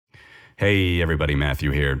Hey everybody,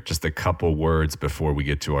 Matthew here. Just a couple words before we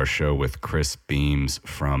get to our show with Chris Beams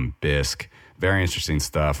from Bisq. Very interesting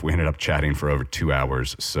stuff. We ended up chatting for over 2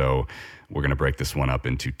 hours, so we're going to break this one up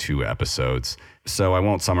into 2 episodes. So I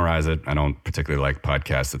won't summarize it. I don't particularly like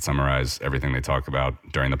podcasts that summarize everything they talk about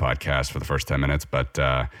during the podcast for the first 10 minutes, but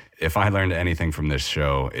if I learned anything from this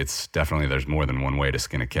show, it's definitely there's more than one way to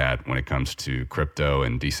skin a cat when it comes to crypto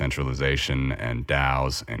and decentralization and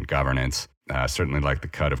DAOs and governance. Certainly like the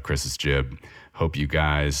cut of Chris's jib. Hope you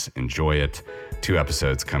guys enjoy it. 2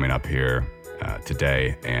 episodes coming up here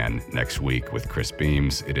today and next week with Chris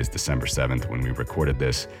Beams. It is December 7th when we recorded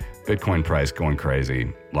this. Bitcoin price going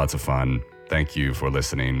crazy. Lots of fun. Thank you for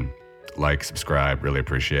listening. Like, subscribe, really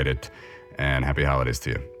appreciate it. And happy holidays to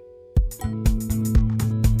you.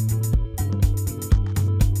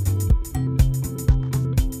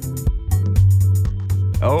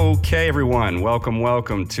 Okay, everyone.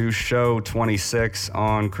 Welcome to show 26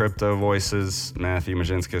 on Crypto Voices. Matthew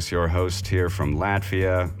Majinskis, your host here from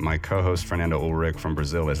Latvia. My co-host Fernando Ulrich from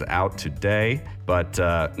Brazil is out today, but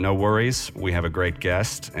no worries. We have a great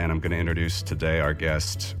guest, and I'm going to introduce today our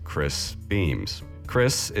guest, Chris Beams.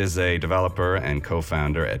 Chris is a developer and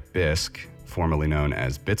co-founder at Bisq, formerly known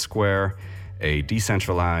as BitSquare, a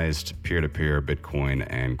decentralized peer-to-peer Bitcoin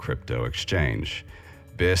and crypto exchange.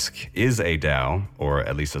 Bisq is a DAO, or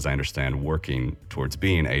at least as I understand, working towards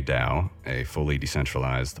being a DAO, a fully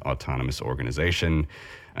decentralized autonomous organization.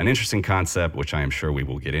 An interesting concept, which I am sure we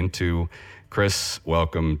will get into. Chris,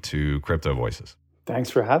 welcome to Crypto Voices.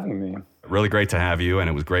 Thanks for having me. Really great to have you, and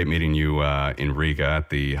it was great meeting you in Riga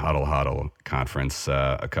at the Hodl Hodl conference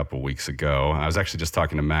a couple weeks ago. I was actually just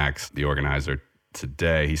talking to Max, the organizer,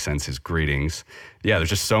 today. He sends his greetings. Yeah, there's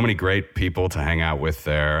just so many great people to hang out with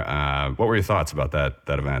there. What were your thoughts about that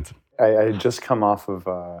event? I had just come off of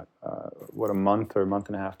a month or a month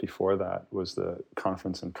and a half before that was the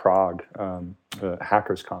conference in Prague, the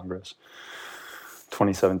Hackers Congress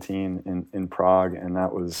 2017 in Prague, and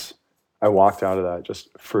that was, I walked out of that just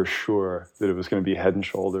for sure that it was going to be head and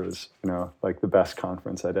shoulders, like the best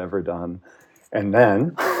conference I'd ever done. And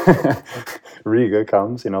then Riga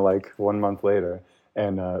comes, like 1 month later,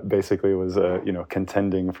 and basically was,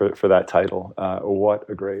 contending for that title. What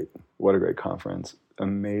a great conference!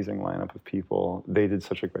 Amazing lineup of people. They did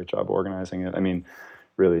such a great job organizing it. I mean,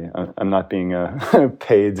 really, I'm not being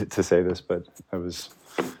paid to say this, but I was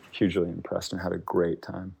hugely impressed and had a great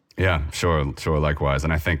time. Yeah, sure, likewise.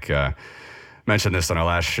 And I think mentioned this on our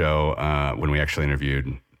last show when we actually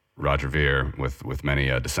interviewed Roger Ver with many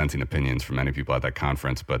dissenting opinions from many people at that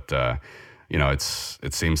conference, but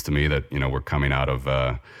it seems to me that we're coming out of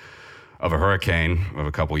a hurricane of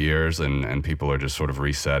a couple years, and people are just sort of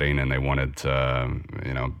resetting, and they wanted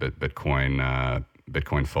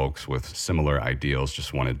Bitcoin folks with similar ideals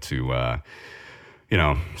just wanted to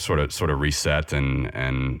sort of reset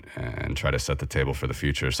and try to set the table for the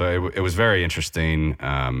future. So it was very interesting.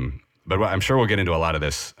 But I'm sure we'll get into a lot of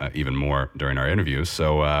this even more during our interview.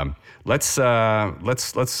 So let's go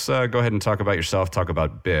ahead and talk about yourself, talk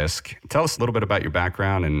about Bisq. Tell us a little bit about your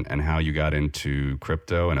background and how you got into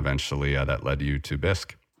crypto and eventually that led you to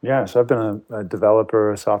Bisq. Yeah, so I've been a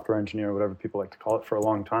developer, a software engineer, whatever people like to call it, for a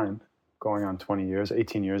long time, going on 20 years,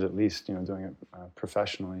 18 years at least, doing it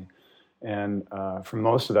professionally. And for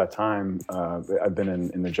most of that time, I've been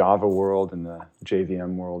in the Java world, in the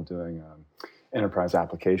JVM world, doing enterprise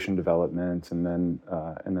application development, and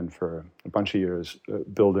then for a bunch of years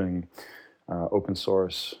building open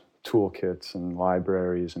source toolkits and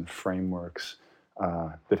libraries and frameworks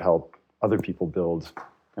that help other people build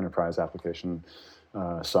enterprise application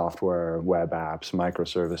software, web apps,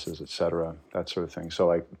 microservices, etc., that sort of thing. So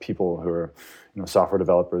like people who are software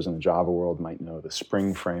developers in the Java world might know the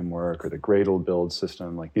Spring framework or the Gradle build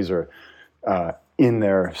system. Like these are in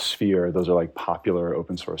their sphere, those are like popular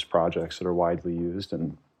open source projects that are widely used.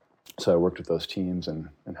 And so I worked with those teams and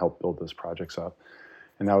helped build those projects up.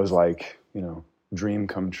 And that was like, dream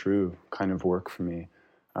come true kind of work for me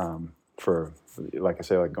for, like I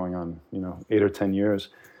say, like going on, 8 or 10 years.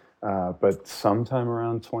 But sometime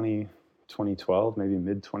around 2012, maybe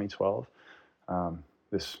mid 2012,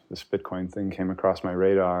 this Bitcoin thing came across my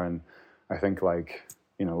radar. And I think like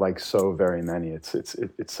so very many, it's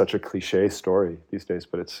such a cliche story these days,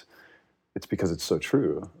 but it's because it's so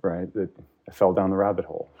true, right? That I fell down the rabbit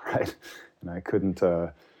hole, right? And I couldn't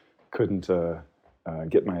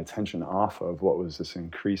get my attention off of what was this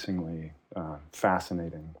increasingly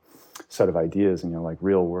fascinating set of ideas and like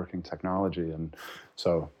real working technology. And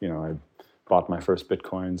so I bought my first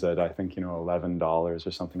Bitcoins at, I think, $11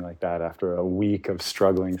 or something like that after a week of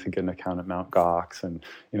struggling to get an account at Mt. Gox. And,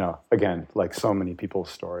 again, like so many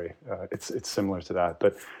people's story, it's similar to that.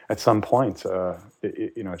 But at some point,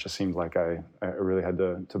 it just seemed like I really had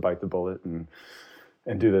to bite the bullet and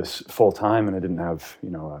do this full time. And I didn't have,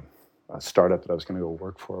 a startup that I was going to go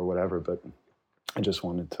work for or whatever. But I just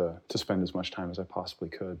wanted to spend as much time as I possibly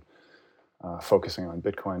could focusing on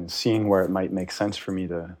Bitcoin and seeing where it might make sense for me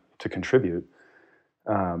to contribute.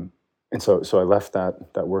 And so I left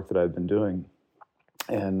that work that I'd been doing.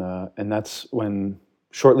 And that's when,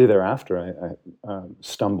 shortly thereafter, I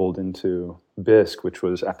stumbled into Bisq, which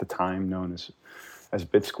was at the time known as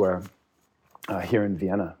BitSquare, here in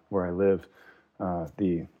Vienna, where I live.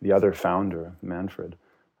 The other founder, Manfred,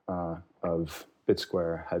 of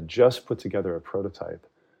BitSquare, had just put together a prototype.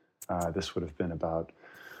 This would have been about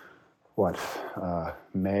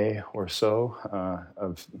May or so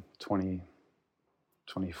of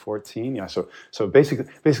 2014. Yeah, so basically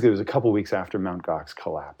it was a couple weeks after Mt. Gox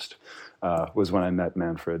collapsed, was when I met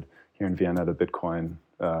Manfred here in Vienna at a Bitcoin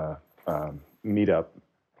meetup,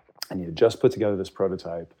 and he had just put together this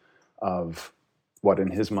prototype of what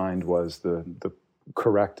in his mind was the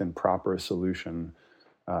correct and proper solution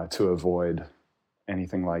to avoid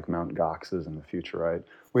anything like Mt. Gox's in the future, right?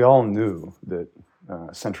 We all knew that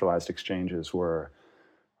centralized exchanges were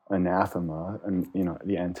anathema and,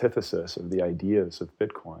 the antithesis of the ideas of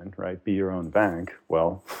Bitcoin, right? Be your own bank.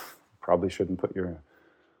 Well, probably shouldn't put your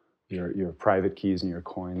private keys and your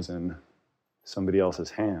coins in somebody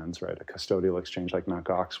else's hands, right? A custodial exchange like Mt.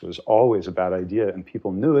 Gox was always a bad idea, and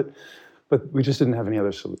people knew it, but we just didn't have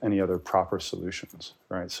any other proper solutions,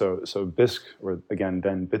 right? So Bisq, or again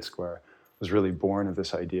then BitSquare, was really born of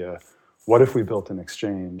this idea: what if we built an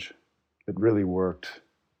exchange that really worked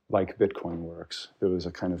like Bitcoin works? It was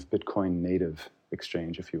a kind of Bitcoin native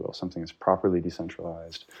exchange, if you will, something that's properly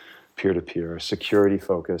decentralized, peer-to-peer,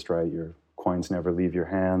 security-focused, right? Your coins never leave your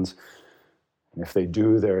hands. And if they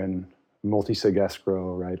do, they're in multi-sig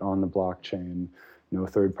escrow, right, on the blockchain, no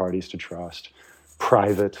third parties to trust,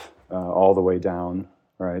 private all the way down,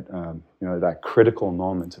 right? That critical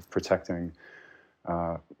moment of protecting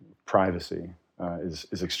privacy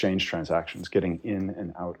is exchange transactions. Getting in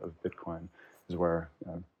and out of Bitcoin is where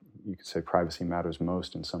you could say privacy matters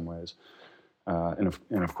most in some ways. And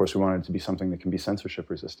of course, we wanted it to be something that can be censorship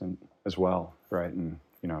resistant as well, right? And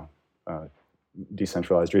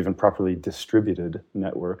decentralized or even properly distributed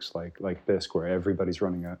networks like Bisq, where everybody's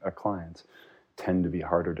running a client, tend to be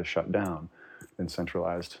harder to shut down than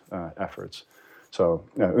centralized efforts. So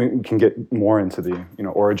we can get more into the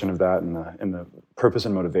origin of that and the purpose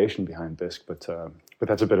and motivation behind Bisq, but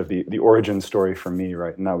that's a bit of the origin story for me,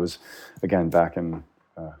 right? And that was, again, back in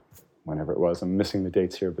whenever it was. I'm missing the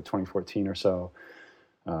dates here, but 2014 or so,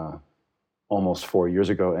 almost 4 years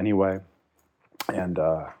ago anyway. And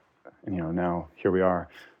now here we are,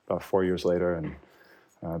 about 4 years later, and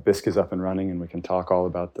Bisq is up and running, and we can talk all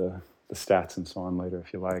about the stats and so on later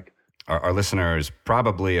if you like. Our listeners,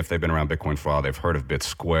 probably if they've been around Bitcoin for a while, they've heard of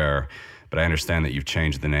BitSquare, but I understand that you've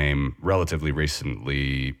changed the name relatively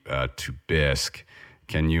recently to Bisq.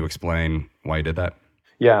 Can you explain why you did that?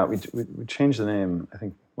 Yeah, we changed the name, I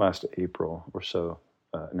think, last April or so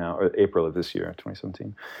now, or April of this year,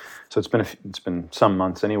 2017. So it's been some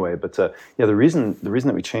months anyway. But the reason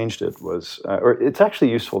that we changed it was, or it's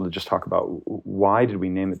actually useful to just talk about why did we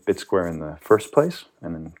name it BitSquare in the first place,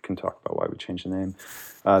 and then can talk about why we changed the name.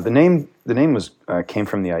 The name was came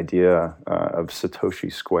from the idea of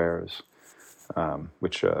Satoshi squares,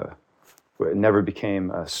 which never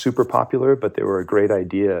became super popular, but they were a great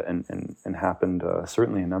idea and happened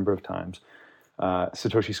certainly a number of times.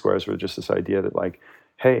 Satoshi squares were just this idea that, like,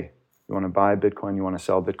 hey, you want to buy Bitcoin, you want to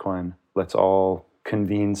sell Bitcoin, let's all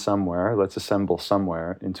convene somewhere, let's assemble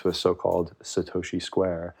somewhere into a so-called Satoshi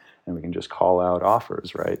square, and we can just call out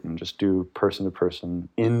offers, right? And just do person-to-person,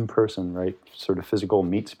 in-person, right? Sort of physical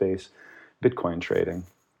meet space Bitcoin trading.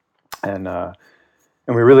 And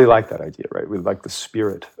we really like that idea, right? We like the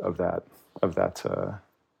spirit of that,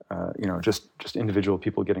 just individual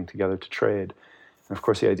people getting together to trade. And of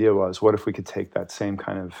course, the idea was, what if we could take that same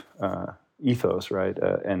kind of ethos, right,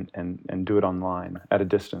 and do it online at a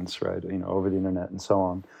distance, right, over the internet and so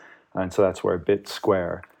on. And so that's where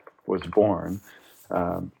BitSquare was born.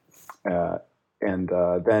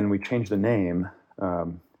 Then we changed the name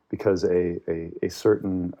because a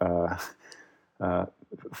certain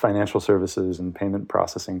financial services and payment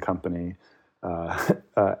processing company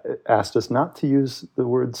asked us not to use the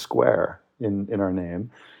word square in our name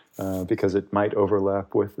because it might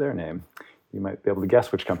overlap with their name. You might be able to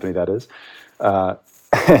guess which company that is.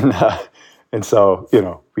 And so,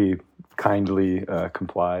 we kindly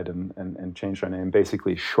complied and changed our name,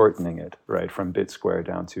 basically shortening it, right, from BitSquare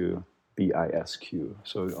down to BISQ,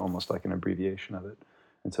 so almost like an abbreviation of it.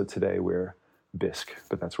 And so today we're Bisq,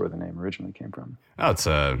 but that's where the name originally came from. Oh, it's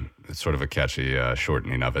sort of a catchy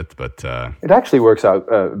shortening of it, but it actually works out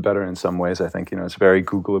better in some ways. I think it's very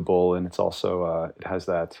Googleable, and it's also it has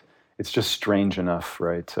that. It's just strange enough,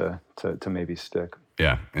 right, to maybe stick.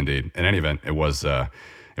 Yeah, indeed. In any event, it was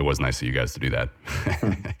nice of you guys to do that.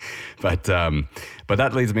 But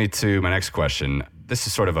that leads me to my next question. This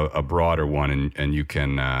is sort of a broader one, and you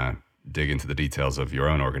can dig into the details of your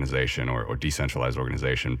own organization or decentralized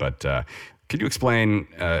organization. But could you explain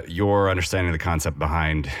your understanding of the concept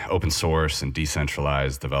behind open source and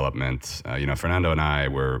decentralized development? Fernando and I,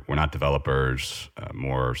 we're not developers,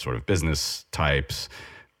 more sort of business types.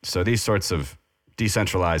 So these sorts of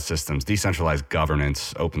decentralized systems, decentralized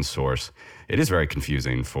governance, open source, it is very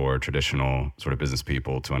confusing for traditional sort of business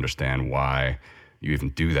people to understand why you even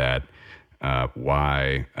do that,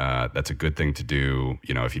 why that's a good thing to do.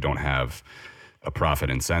 If you don't have a profit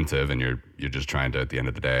incentive and you're just trying to, at the end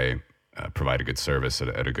of the day, provide a good service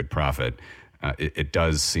at a good profit, it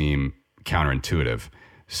does seem counterintuitive.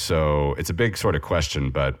 So it's a big sort of question,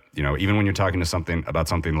 but even when you're talking to something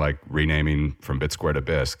like renaming from BitSquare to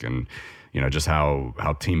Bisq, and just how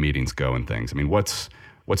team meetings go and things. I mean, what's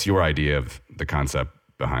your idea of the concept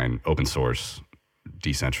behind open source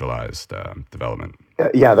decentralized development?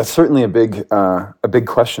 Yeah, that's certainly a big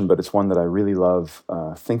question, but it's one that I really love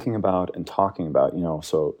thinking about and talking about.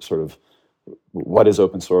 So sort of what is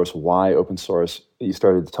open source? Why open source? You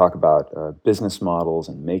started to talk about business models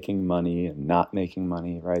and making money and not making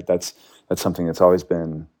money, right? That's something that's always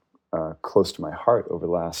been close to my heart over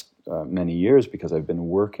the last many years, because I've been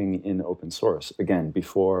working in open source. Again,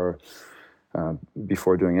 before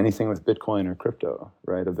doing anything with Bitcoin or crypto,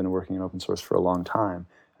 right? I've been working in open source for a long time.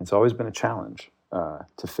 And it's always been a challenge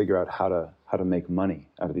to figure out how to make money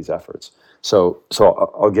out of these efforts. So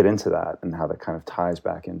I'll get into that and how that kind of ties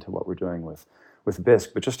back into what we're doing with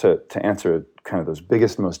Bisq. But just to answer kind of those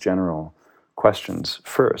biggest, most general questions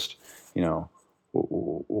first,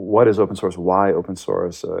 what is open source? Why open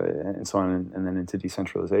source? And so on, and then into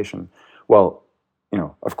decentralization. Well,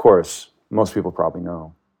 of course, most people probably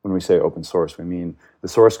know when we say open source, we mean the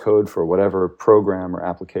source code for whatever program or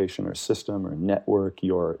application or system or network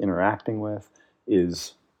you're interacting with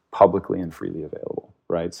is publicly and freely available,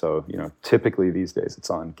 right? So, typically these days it's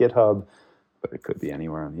on GitHub, but it could be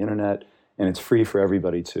anywhere on the internet, and it's free for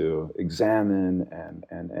everybody to examine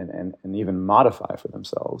and even modify for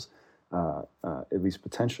themselves, at least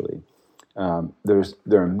potentially.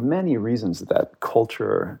 There are many reasons that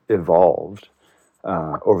culture evolved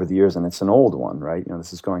over the years, and it's an old one, right?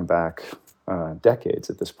 This is going back decades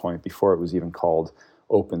at this point, before it was even called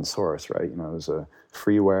open source, right? It was a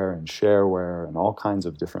freeware and shareware and all kinds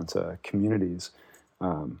of different communities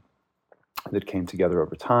that came together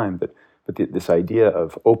over time. But this idea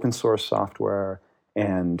of open source software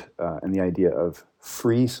and the idea of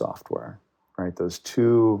free software, right? Those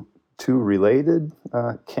two related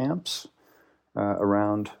camps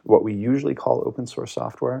around what we usually call open source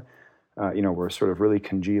software. We're sort of really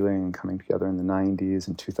congealing and coming together in the 90s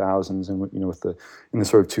and 2000s, and in the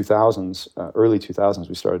sort of 2000s, early 2000s,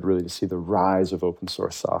 we started really to see the rise of open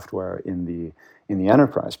source software in the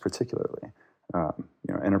enterprise, particularly.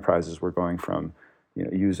 Enterprises were going from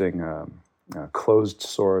using closed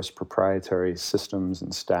source proprietary systems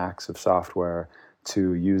and stacks of software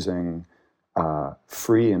to using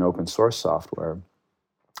free and open source software,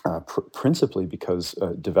 principally because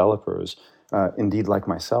developers, indeed like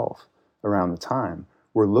myself, around the time,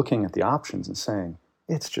 we're looking at the options and saying,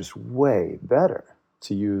 it's just way better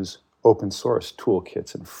to use open source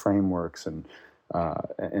toolkits and frameworks and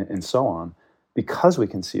so on, because we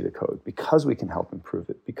can see the code, because we can help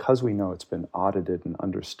improve it, because we know it's been audited and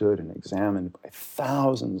understood and examined by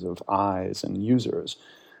thousands of eyes and users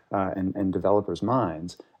and developers'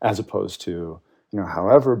 minds, as opposed to,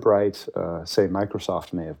 however bright, say,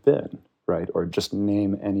 Microsoft may have been, right? Or just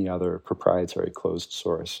name any other proprietary closed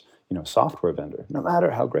source software vendor, no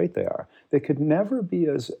matter how great they are. They could never be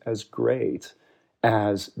as great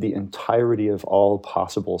as the entirety of all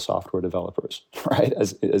possible software developers, right?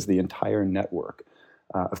 As the entire network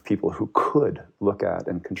of people who could look at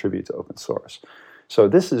and contribute to open source. So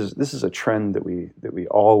this is a trend that we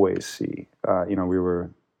always see. We were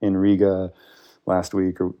in Riga last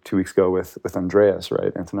week or 2 weeks ago with Andreas,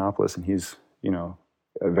 right, Antonopoulos, and he's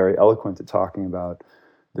very eloquent at talking about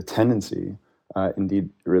the tendency.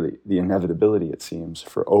 Indeed, really, the inevitability, it seems,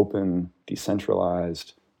 for open,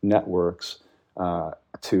 decentralized networks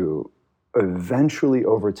to eventually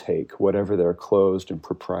overtake whatever their closed and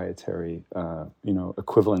proprietary,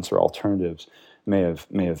 equivalents or alternatives may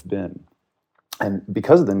have been. And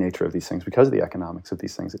because of the nature of these things, because of the economics of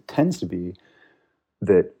these things, it tends to be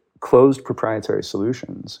that closed proprietary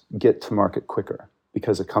solutions get to market quicker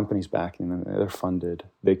because a company's backing them, they're funded,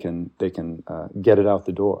 they can get it out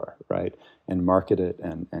the door, right, and market it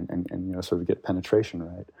and sort of get penetration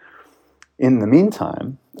right. In the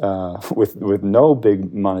meantime, with no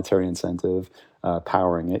big monetary incentive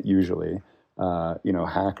powering it, usually,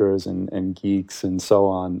 hackers and geeks and so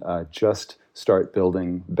on just start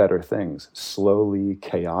building better things slowly,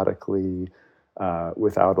 chaotically,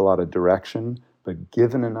 without a lot of direction. But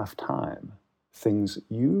given enough time, things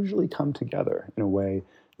usually come together in a way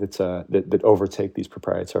that overtake these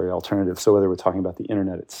proprietary alternatives. So whether we're talking about the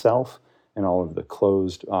internet itself and all of the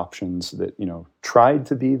closed options that tried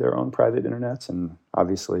to be their own private internets, and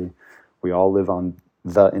obviously we all live on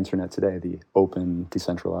the internet today, the open,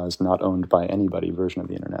 decentralized, not owned by anybody version of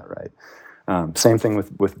the internet, right? Same thing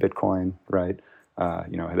with Bitcoin, right?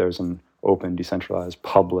 There's an open, decentralized,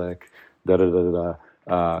 public,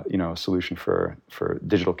 solution for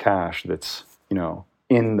digital cash that's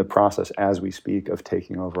in the process as we speak of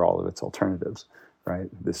taking over all of its alternatives, right?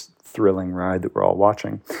 This thrilling ride that we're all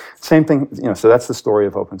watching. Same thing, so that's the story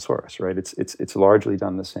of open source, right? It's largely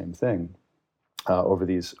done the same thing over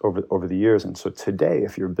the years. And so today,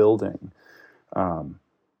 if you're building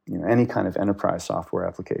any kind of enterprise software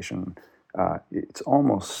application, it's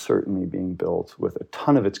almost certainly being built with a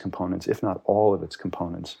ton of its components, if not all of its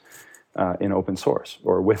components, in open source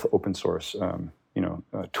or with open source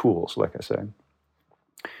tools, like I say.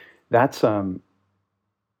 That's and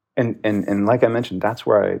like I mentioned, that's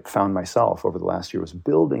where I found myself over the last year, was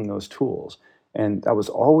building those tools. And that was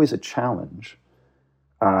always a challenge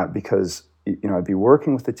because I'd be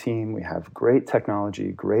working with the team, we have great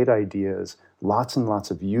technology, great ideas, lots and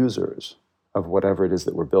lots of users of whatever it is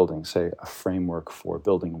that we're building, say a framework for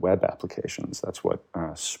building web applications. That's what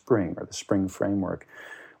Spring, or the Spring framework,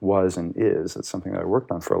 was and is. It's something that I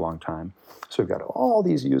worked on for a long time. So we've got all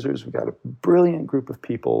these users, we've got a brilliant group of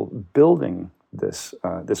people building this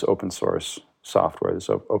open source software, this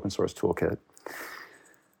open source toolkit.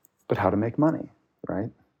 But how to make money, right?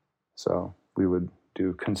 So we would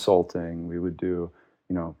do consulting, we would do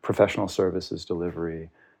professional services delivery.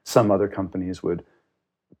 Some other companies would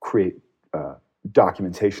create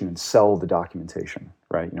documentation and sell the documentation,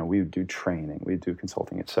 right? We would do training, we would do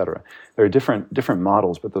consulting, et cetera. There are different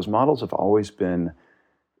models, but those models have always been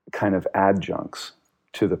kind of adjuncts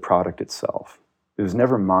to the product itself. It was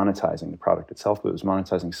never monetizing the product itself, but it was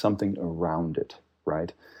monetizing something around it,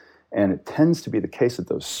 right? And it tends to be the case that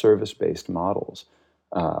those service-based models,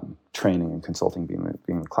 training and consulting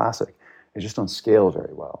being the classic, they just don't scale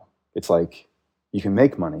very well. It's like you can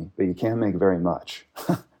make money, but you can't make very much,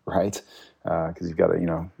 right? Because you've got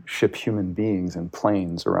to, ship human beings and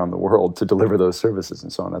planes around the world to deliver those services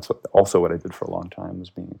and so on. That's what I did for a long time, was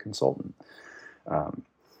being a consultant.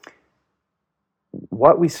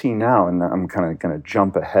 What we see now, and I'm kind of going to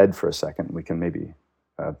jump ahead for a second, we can maybe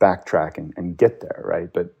backtrack and get there,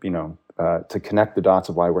 right? But, to connect the dots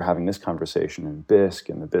of why we're having this conversation in Bisq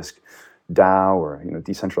and the Bisq DAO, or,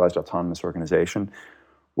 decentralized autonomous organization,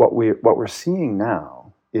 what we're seeing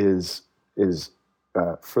now is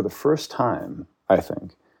for the first time, I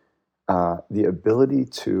think, the ability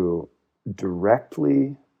to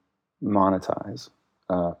directly monetize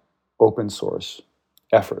open source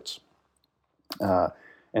efforts.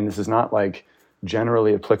 And this is not like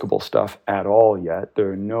generally applicable stuff at all yet.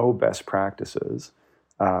 There are no best practices.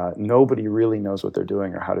 Nobody really knows what they're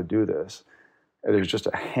doing or how to do this. There's just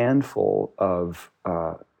a handful of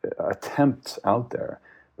attempts out there.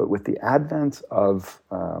 But with the advent of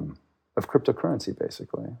cryptocurrency,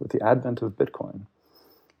 basically, with the advent of Bitcoin,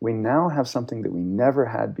 we now have something that we never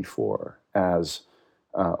had before as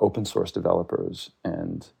open source developers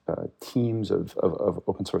and teams of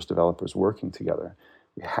open source developers working together.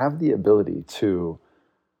 We have the ability to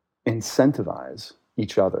incentivize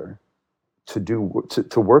each other to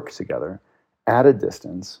work together at a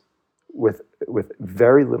distance with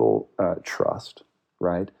very little trust,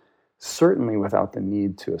 right? Certainly without the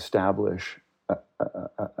need to establish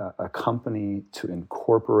a company, to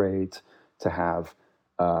incorporate, to have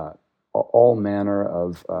all manner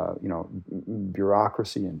of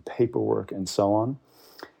bureaucracy and paperwork and so on.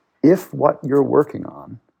 If what you're working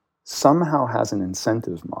on somehow has an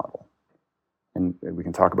incentive model, and we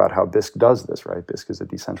can talk about how Bisq does this, right? Bisq is a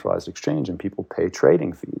decentralized exchange and people pay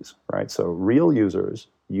trading fees, right? So real users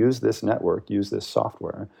use this network, use this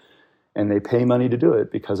software, and they pay money to do it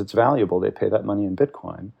because it's valuable. They pay that money in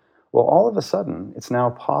Bitcoin. Well, all of a sudden, it's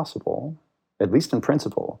now possible, at least in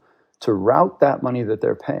principle, to route that money that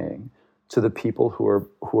they're paying to the people who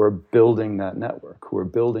are building that network, who are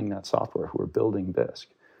building that software, who are building Bisq.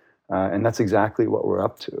 And that's exactly what we're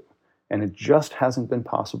up to. And it just hasn't been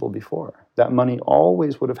possible before. That money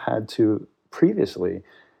always would have had to previously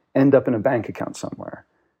end up in a bank account somewhere,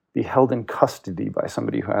 be held in custody by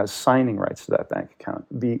somebody who has signing rights to that bank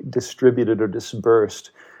account, be distributed or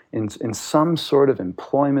disbursed in some sort of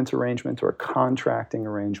employment arrangement or contracting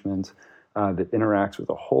arrangement that interacts with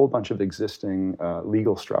a whole bunch of existing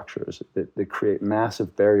legal structures that create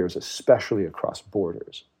massive barriers, especially across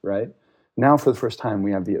borders, right? Now, for the first time,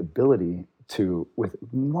 we have the ability to, with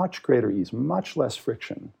much greater ease, much less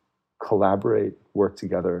friction, collaborate, work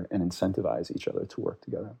together, and incentivize each other to work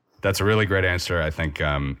together. That's a really great answer. I think,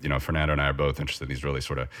 Fernando and I are both interested in these really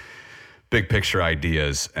sort of big picture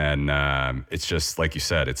ideas. And it's just, like you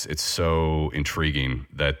said, it's so intriguing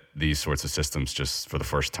that these sorts of systems just for the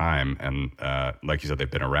first time, and like you said, they've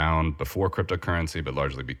been around before cryptocurrency, but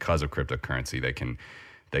largely because of cryptocurrency,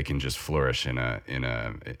 they can just flourish in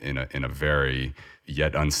a very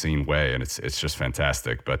yet unseen way, and it's just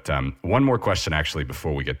fantastic. But one more question, actually,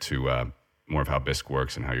 before we get to more of how Bisq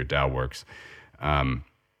works and how your DAO works. I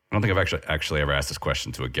don't think I've actually ever asked this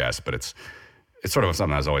question to a guest, but it's sort of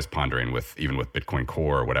something I was always pondering even with Bitcoin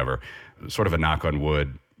Core or whatever. Sort of a knock on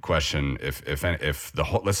wood question: if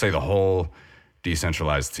let's say the whole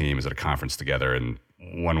decentralized team is at a conference together, and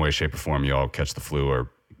one way, shape, or form you all catch the flu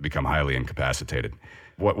or become highly incapacitated.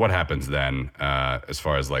 What happens then as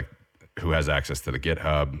far as like who has access to the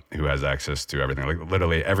GitHub, who has access to everything? Like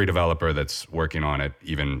literally every developer that's working on it,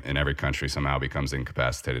 even in every country, somehow becomes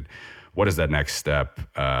incapacitated. What is that next step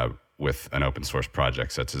with an open source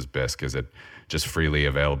project such as Bisq? Is it just freely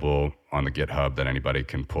available on the GitHub that anybody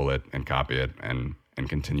can pull it and copy it and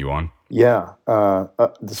continue on? Yeah,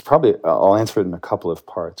 this probably I'll answer it in a couple of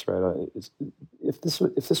parts, right? If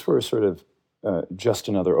this were sort of just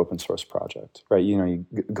another open source project, right? You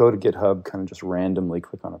go to GitHub, kind of just randomly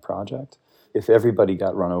click on a project. If everybody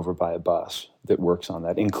got run over by a bus that works on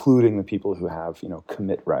that, including the people who have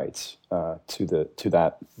commit rights to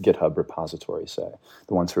that GitHub repository, say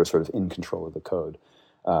the ones who are sort of in control of the code,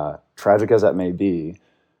 tragic as that may be,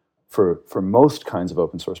 for most kinds of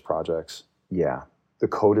open source projects, yeah, the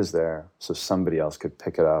code is there, so somebody else could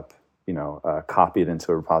pick it up, copy it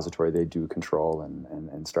into a repository they do control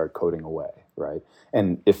and start coding away, right?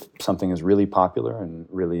 And if something is really popular and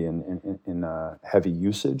really in heavy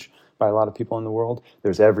usage by a lot of people in the world,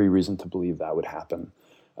 there's every reason to believe that would happen.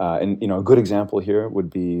 And a good example here would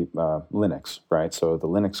be Linux, right? So the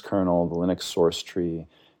Linux kernel, the Linux source tree,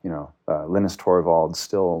 Linus Torvalds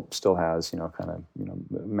still has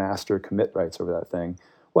master commit rights over that thing.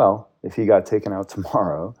 Well, if he got taken out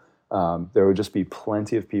tomorrow, there would just be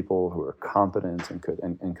plenty of people who are competent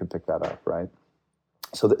and could pick that up, right?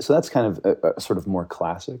 So that's kind of a sort of more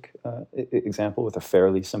classic example with a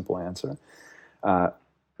fairly simple answer.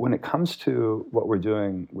 When it comes to what we're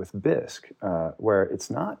doing with Bisq, where it's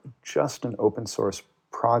not just an open source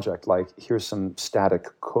project, like here's some static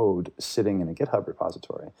code sitting in a GitHub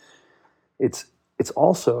repository, it's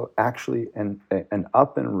also actually an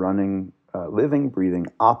up and running, living, breathing,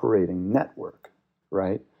 operating network,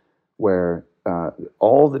 right? Where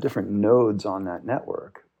all the different nodes on that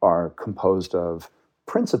network are composed of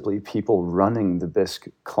principally people running the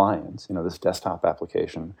Bisq client, this desktop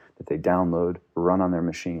application that they download, run on their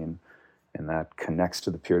machine, and that connects to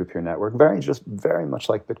the peer-to-peer network, very much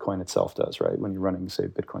like Bitcoin itself does, right? When you're running, say,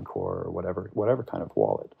 Bitcoin Core or whatever kind of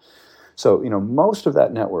wallet. So, most of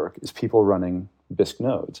that network is people running Bisq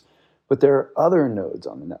nodes, but there are other nodes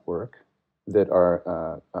on the network that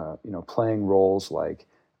are, playing roles like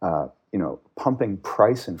pumping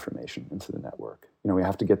price information into the network. We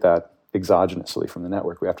have to get that exogenously from the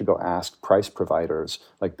network. We have to go ask price providers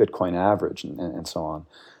like Bitcoin Average and so on.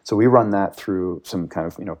 So we run that through some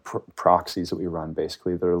kind of proxies that we run.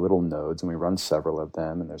 Basically, there are little nodes, and we run several of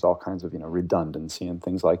them. And there's all kinds of redundancy and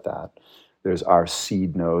things like that. There's our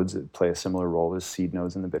seed nodes that play a similar role as seed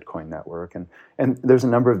nodes in the Bitcoin network, and there's a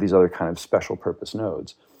number of these other kind of special purpose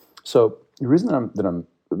nodes. So the reason that I'm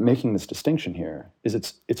making this distinction here is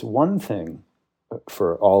it's one thing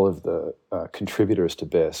for all of the contributors to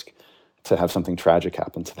Bisq to have something tragic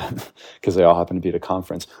happen to them because they all happen to be at a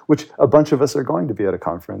conference, which a bunch of us are going to be at a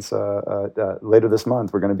conference later this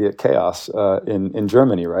month. We're going to be at Chaos in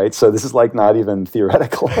Germany, right? So this is like not even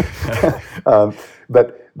theoretical.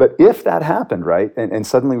 But if that happened, right, and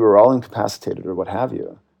suddenly we were all incapacitated or what have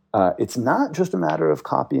you, it's not just a matter of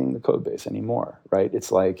copying the code base anymore, right?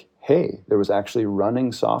 It's like, hey, there was actually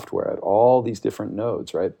running software at all these different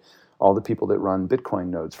nodes, right? all the people that run Bitcoin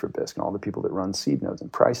nodes for Bisq, and all the people that run seed nodes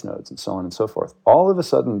and price nodes and so on and so forth. All of a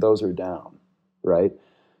sudden, those are down, right?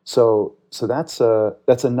 So that's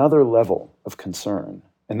another level of concern.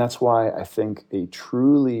 And that's why I think a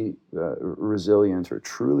truly resilient or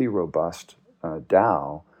truly robust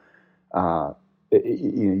DAO,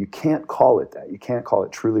 you can't call it that. You can't call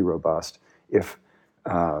it truly robust if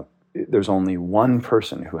there's only one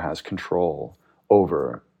person who has control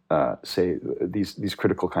over, say, these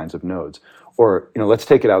critical kinds of nodes. Or, let's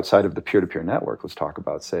take it outside of the peer-to-peer network. Let's talk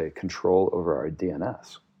about, say, control over our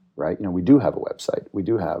DNS, right? We do have a website. We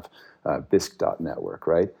do have Bisq.network,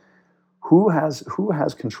 right? Who has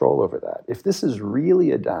control over that? If this is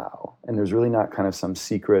really a DAO, and there's really not kind of some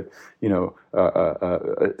secret,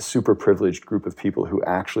 super privileged group of people who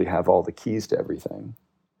actually have all the keys to everything,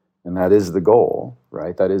 and that is the goal,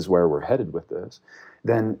 right? That is where we're headed with this,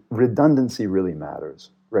 then redundancy really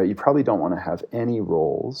matters, right? You probably don't want to have any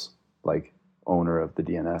roles, like owner of the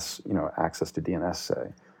DNS, access to DNS,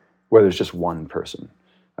 say, where there's just one person.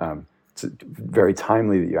 It's very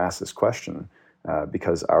timely that you ask this question,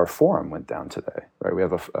 because our forum went down today, right? We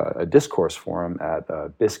have a discourse forum at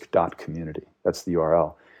bisq.community. That's the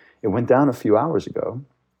URL. It went down a few hours ago,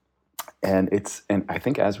 and I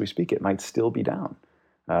think as we speak, it might still be down,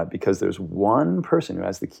 because there's one person who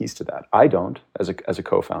has the keys to that. I don't, as a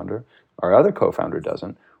co-founder. Our other co-founder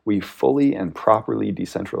doesn't. We fully and properly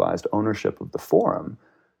decentralized ownership of the forum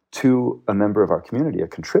to a member of our community, a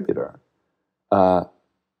contributor,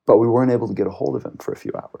 but we weren't able to get a hold of him for a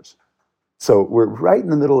few hours. So we're right in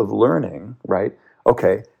the middle of learning, right?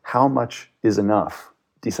 Okay, how much is enough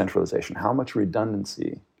decentralization? How much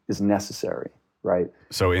redundancy is necessary, right?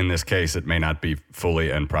 So in this case, it may not be fully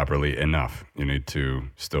and properly enough. You need to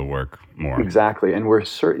still work more. Exactly, and we're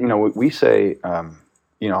certain. We say, I'll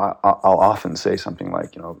often say something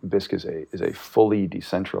like, Bisq is a fully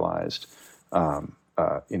decentralized,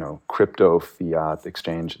 crypto fiat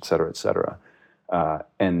exchange, et cetera,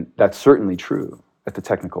 and that's certainly true at the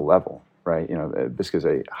technical level. Right, Bisq is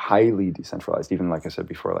a highly decentralized, even like I said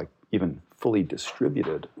before, like even fully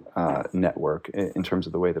distributed network in terms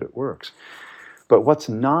of the way that it works. But what's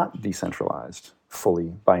not decentralized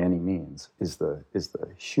fully by any means is the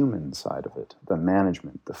human side of it, the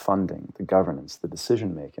management, the funding, the governance, the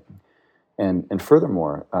decision making, and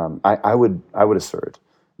furthermore, I would assert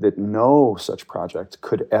that no such project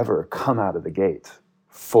could ever come out of the gate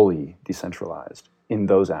fully decentralized in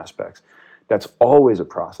those aspects. That's always a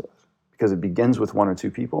process, because it begins with one or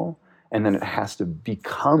two people, and then it has to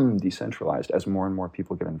become decentralized as more and more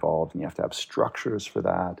people get involved, and you have to have structures for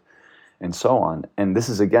that, and so on. And this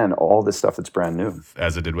is, again, all this stuff that's brand new.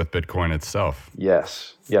 As it did with Bitcoin itself.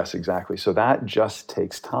 Yes, exactly. So that just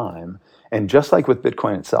takes time. And just like with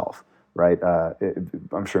Bitcoin itself, right,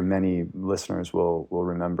 I'm sure many listeners will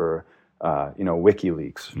remember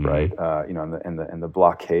WikiLeaks, right? And the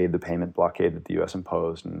blockade, the payment blockade that the U.S.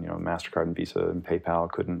 imposed, and MasterCard and Visa and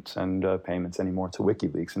PayPal couldn't send payments anymore to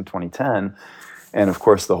WikiLeaks in 2010. And of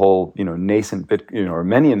course, the whole nascent or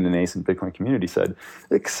many in the nascent Bitcoin community said,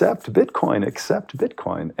 accept Bitcoin.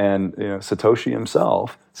 And Satoshi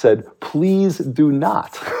himself said, please do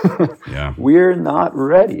not. Yeah. We're not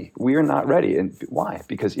ready. And why?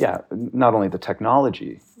 Because not only the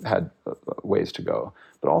technology had ways to go,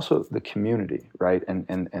 but also the community, right?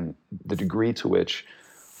 And the degree to which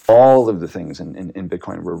all of the things in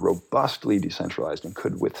Bitcoin were robustly decentralized and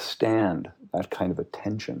could withstand that kind of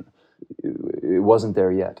attention. It wasn't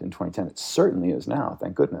there yet in 2010. It certainly is now,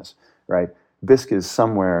 thank goodness, right? Bisq is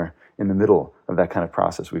somewhere in the middle of that kind of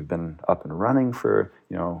process. We've been up and running for,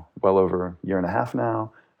 well over a year and a half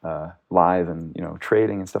now, live and,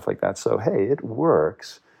 trading and stuff like that. So, hey, it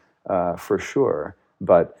works for sure.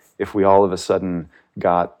 But if we all of a sudden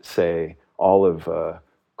got, say, all of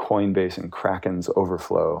Coinbase and Kraken's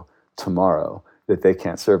overflow tomorrow that they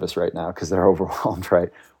can't service right now because they're overwhelmed, right?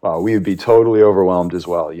 Well, we would be totally overwhelmed as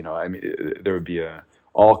well. There would be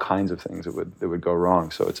all kinds of things that would go wrong.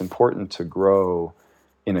 So it's important to grow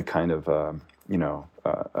in a kind of a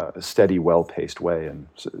steady, well-paced way. And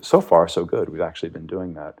so far, so good. We've actually been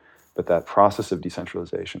doing that. But that process of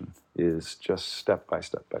decentralization is just step by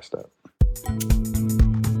step by step.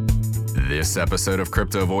 This episode of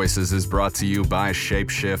Crypto Voices is brought to you by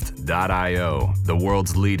Shapeshift.io, the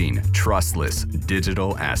world's leading trustless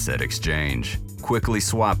digital asset exchange. Quickly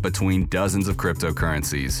swap between dozens of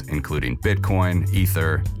cryptocurrencies, including Bitcoin,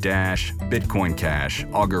 Ether, Dash, Bitcoin Cash,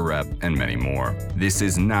 Augur Rep, and many more. This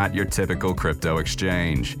is not your typical crypto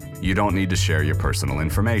exchange. You don't need to share your personal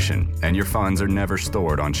information, and your funds are never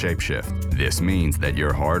stored on Shapeshift. This means that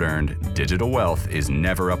your hard-earned digital wealth is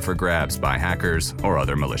never up for grabs by hackers or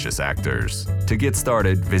other malicious actors. To get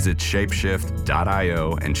started, visit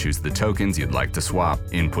shapeshift.io and choose the tokens you'd like to swap,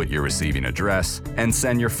 input your receiving address, and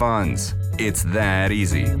send your funds. It's that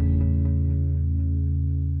easy.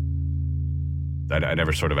 I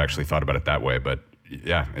never sort of actually thought about it that way, but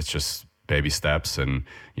yeah, it's just baby steps. And,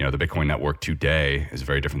 you know, the Bitcoin network today is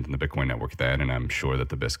very different than the Bitcoin network then. And I'm sure that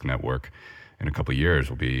the Bisq network in a couple of years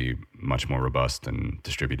will be much more robust and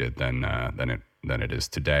distributed than it is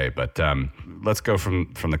today. But let's go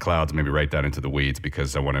from the clouds, maybe right down into the weeds,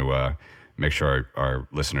 because I want to make sure our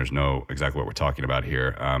listeners know exactly what we're talking about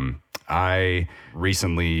here. I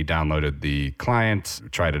recently downloaded the client,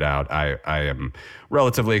 tried it out. I am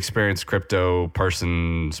relatively experienced crypto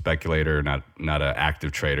person, speculator, not an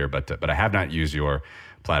active trader, but I have not used your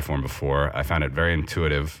platform before. I found it very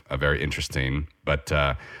intuitive, very interesting. But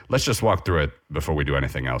let's just walk through it before we do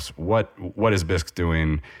anything else. What is Bisq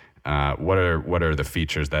doing? What are the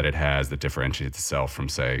features that it has that differentiates itself from,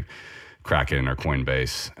 say, Kraken or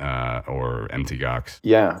Coinbase or MTGOX?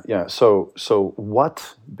 Yeah. So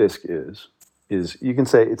what Bisq is you can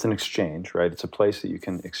say it's an exchange, right? It's a place that you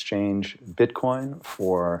can exchange Bitcoin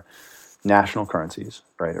for national currencies,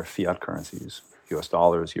 right, or fiat currencies, US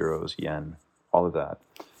dollars, euros, yen, all of that.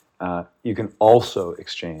 You can also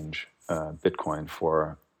exchange Bitcoin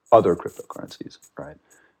for other cryptocurrencies, right?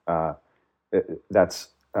 That's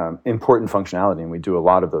important functionality, and we do a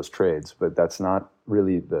lot of those trades. But that's not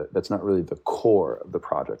really the core of the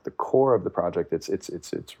project. The core of the project,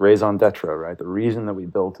 it's raison d'etre, right? The reason that we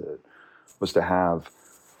built it was to have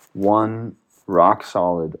one rock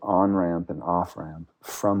solid on ramp and off ramp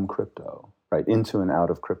from crypto, right, into and out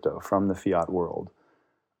of crypto from the fiat world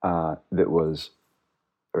that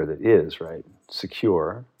is, right,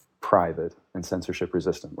 secure, private, and censorship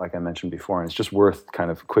resistant, like I mentioned before. And it's just worth kind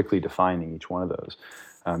of quickly defining each one of those.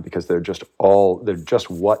 Because they're just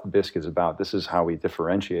what Bisq is about. This is how we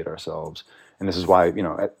differentiate ourselves, and this is why,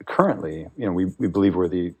 currently, we believe we're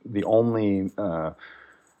the only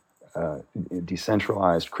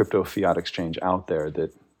decentralized crypto fiat exchange out there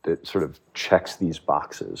that sort of checks these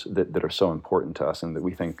boxes that are so important to us and that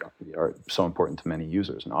we think are so important to many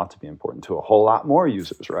users and ought to be important to a whole lot more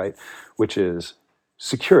users, right? Which is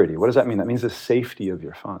security. What does that mean? That means the safety of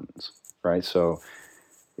your funds, right? So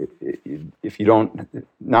if you don't,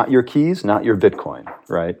 not your keys, not your Bitcoin,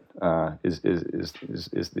 right? Is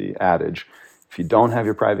the adage. If you don't have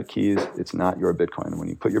your private keys, it's not your Bitcoin. And when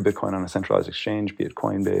you put your Bitcoin on a centralized exchange, be it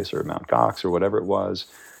Coinbase or Mt. Gox or whatever it was,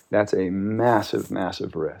 that's a massive,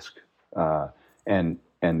 massive risk. And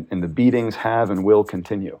the beatings have and will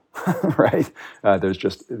continue, right? There's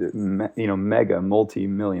just mega,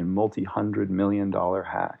 multi-million, multi-$100 million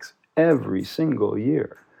hacks every single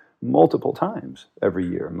year. Multiple times every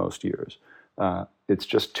year, most years. It's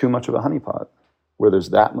just too much of a honeypot. Where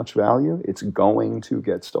there's that much value, it's going to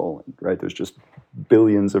get stolen, right? There's just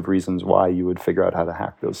billions of reasons why you would figure out how to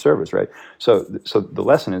hack those servers, right? So the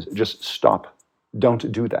lesson is just stop.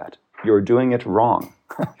 Don't do that. You're doing it wrong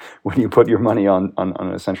when you put your money on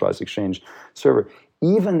a centralized exchange server.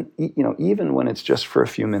 Even when it's just for a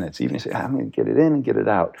few minutes, even if you say, I'm going to get it in and get it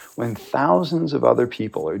out. When thousands of other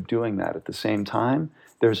people are doing that at the same time,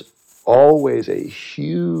 there's always a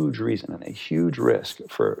huge reason and a huge risk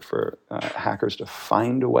for hackers to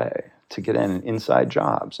find a way to get in and inside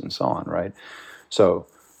jobs and so on, right? So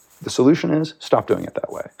the solution is stop doing it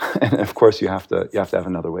that way. And of course you have to have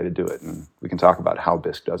another way to do it. And we can talk about how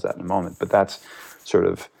Bisq does that in a moment. But that's sort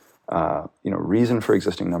of reason for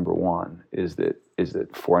existing number one is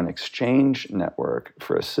that for an exchange network,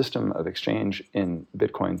 for a system of exchange in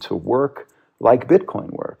Bitcoin to work like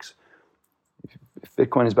Bitcoin works. If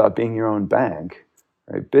Bitcoin is about being your own bank,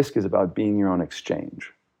 right, Bisq is about being your own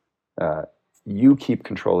exchange. You keep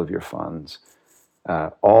control of your funds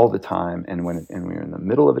all the time, and when you're in the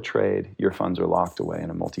middle of a trade, your funds are locked away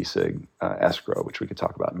in a multi-sig escrow, which we could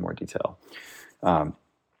talk about in more detail.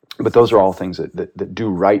 But those are all things that do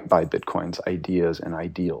right by Bitcoin's ideas and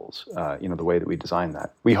ideals, the way that we design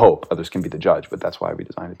that. We hope, others can be the judge, but that's why we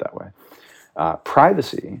designed it that way.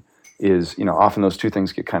 Privacy is, often those two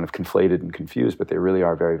things get kind of conflated and confused, but they really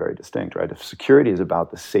are very, very distinct, right? If security is about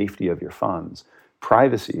the safety of your funds,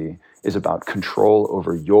 privacy is about control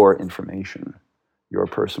over your information, your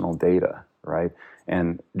personal data, right?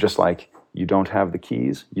 And just like you don't have the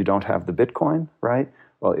keys, you don't have the Bitcoin, right?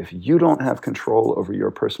 Well, if you don't have control over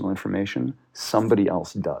your personal information, somebody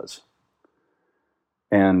else does.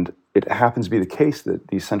 And it happens to be the case that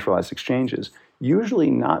these centralized exchanges, usually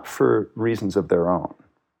not for reasons of their own,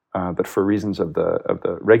 but for reasons of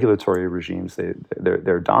the regulatory regimes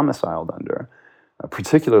they're domiciled under,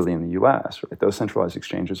 particularly in the US, right? Those centralized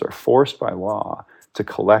exchanges are forced by law to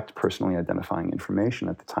collect personally identifying information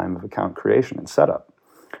at the time of account creation and setup.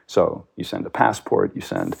 So you send a passport, you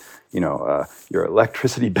send, your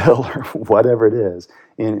electricity bill or whatever it is.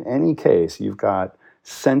 In any case, you've got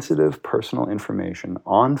sensitive personal information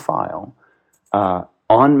on file,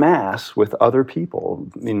 en masse with other people.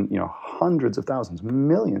 I mean, hundreds of thousands,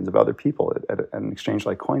 millions of other people at an exchange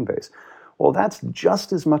like Coinbase. Well, that's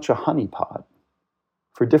just as much a honeypot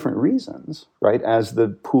for different reasons, right, as the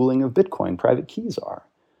pooling of Bitcoin private keys are.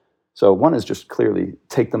 So one is just clearly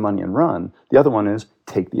take the money and run. The other one is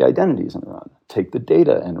take the identities and run, take the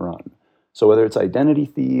data and run. So whether it's identity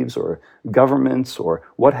thieves or governments or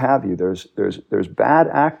what have you, there's bad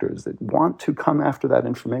actors that want to come after that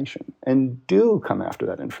information and do come after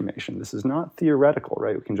that information. This is not theoretical,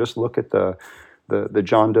 right? We can just look at the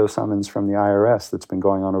John Doe summons from the IRS that's been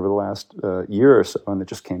going on over the last year or so, and that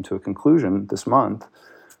just came to a conclusion this month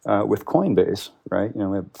with Coinbase, right?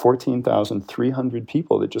 We have 14,300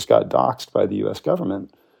 people that just got doxxed by the U.S.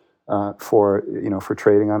 government for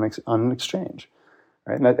trading on an exchange.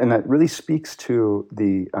 Right? And that really speaks to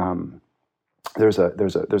the there's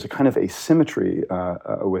a kind of asymmetry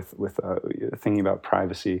with thinking about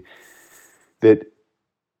privacy, that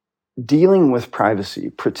dealing with privacy,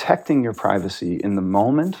 protecting your privacy in the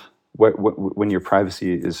moment when your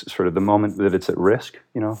privacy is sort of the moment that it's at risk,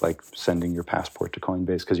 like sending your passport to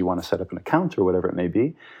Coinbase because you want to set up an account or whatever it may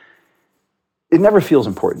be, it never feels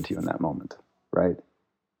important to you in that moment, right?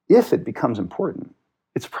 If it becomes important,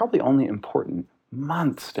 it's probably only important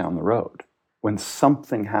months down the road when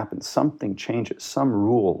something happens, something changes, some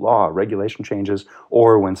rule, law, regulation changes,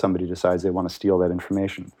 or when somebody decides they want to steal that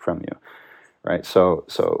information from you, right? So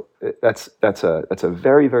that's a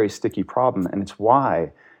very, very sticky problem, and it's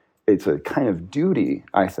why it's a kind of duty,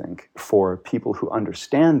 I think, for people who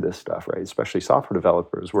understand this stuff, right? Especially software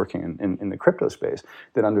developers working in the crypto space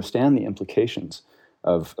that understand the implications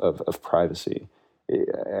of privacy.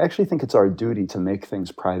 I actually think it's our duty to make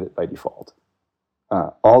things private by default.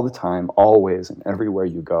 All the time, always, and everywhere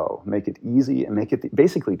you go. Make it easy and make it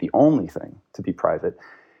basically the only thing to be private,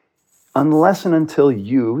 unless and until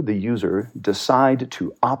you, the user, decide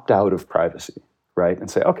to opt out of privacy, right? And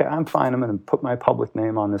say, okay, I'm fine, I'm going to put my public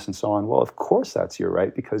name on this and so on. Well, of course that's your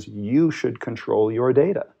right, because you should control your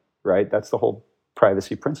data, right? That's the whole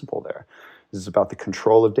privacy principle there. This is about the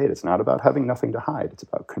control of data. It's not about having nothing to hide. It's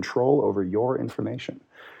about control over your information.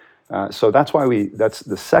 So that's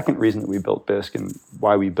the second reason that we built Bisq, and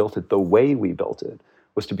why we built it the way we built it,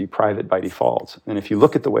 was to be private by default. And if you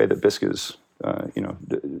look at the way that Bisq is,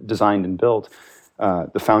 designed and built,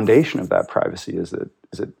 the foundation of that privacy is that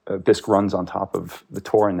Bisq runs on top of the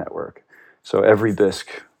Tor network. So every Bisq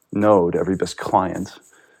node, every Bisq client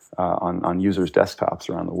on users' desktops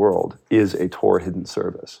around the world is a Tor hidden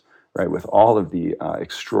service, right? With all of the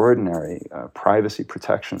extraordinary privacy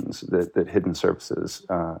protections that hidden services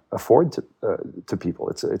afford to people.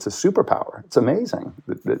 It's a superpower. It's amazing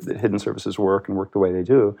that hidden services work the way they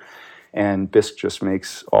do. And Bisq just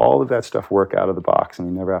makes all of that stuff work out of the box, and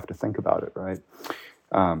you never have to think about it, right?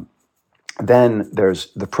 Then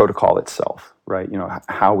there's the protocol itself, right?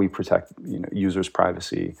 How we protect users'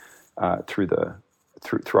 privacy through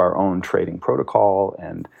our own trading protocol,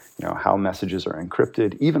 and how messages are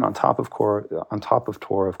encrypted. Even on top of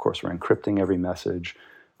Tor, of course, we're encrypting every message,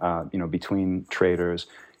 between traders.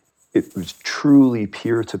 It was truly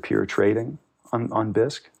peer-to-peer trading on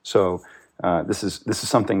Bisq. So this is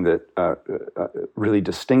something that really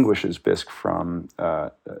distinguishes Bisq from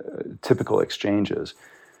typical exchanges.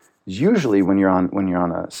 Usually, when you're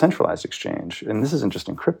on a centralized exchange, and this isn't just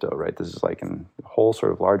in crypto, right? This is like in the whole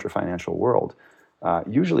sort of larger financial world.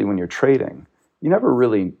 Usually, when you're trading, you never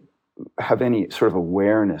really have any sort of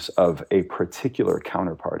awareness of a particular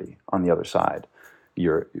counterparty on the other side,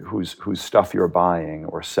 whose stuff you're buying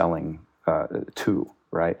or selling to,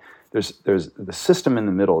 right? There's the system in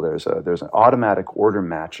the middle. There's an automatic order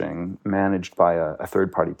matching managed by a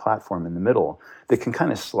third-party platform in the middle that can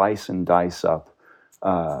kind of slice and dice up,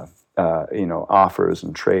 offers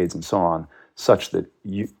and trades and so on, such that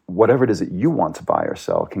whatever it is that you want to buy or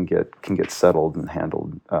sell can get settled and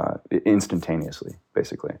handled instantaneously,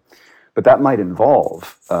 basically. But that might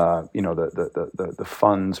involve, the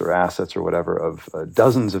funds or assets or whatever of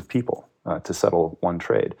dozens of people to settle one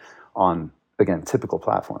trade on, again, typical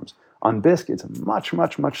platforms. On Bisq, it's much,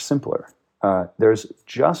 much, much simpler. there's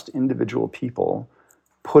just individual people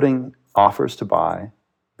putting offers to buy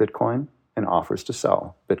Bitcoin and offers to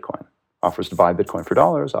sell Bitcoin. Offers to buy Bitcoin for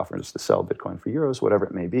dollars, offers to sell Bitcoin for euros, whatever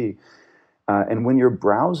it may be. And when you're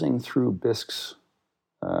browsing through Bisq's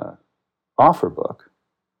offer book,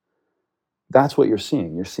 that's what you're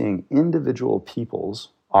seeing. You're seeing individual people's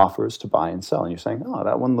offers to buy and sell. And you're saying, oh,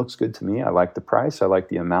 that one looks good to me. I like the price. I like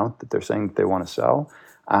the amount that they're saying that they want to sell.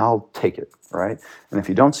 I'll take it, right? And if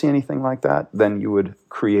you don't see anything like that, then you would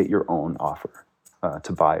create your own offer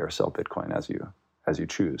to buy or sell Bitcoin as you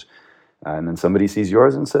choose. And then somebody sees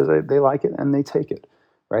yours and says they like it, and they take it,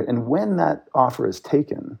 right? And when that offer is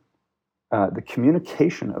taken, the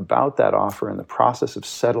communication about that offer and the process of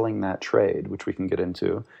settling that trade, which we can get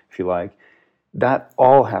into if you like, that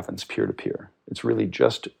all happens peer-to-peer. It's really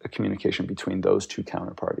just a communication between those two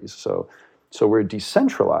counterparties. So we're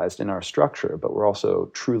decentralized in our structure, but we're also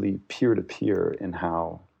truly peer-to-peer in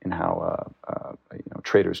how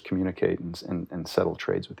traders communicate and settle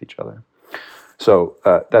trades with each other. So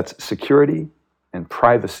that's security and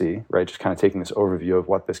privacy, right? Just kind of taking this overview of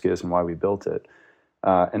what Bisq is and why we built it.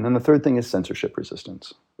 And then the third thing is censorship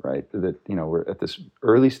resistance, right? That, we're at this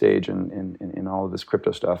early stage in all of this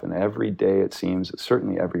crypto stuff, and every day it seems,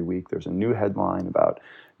 certainly every week, there's a new headline about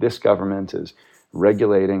this government is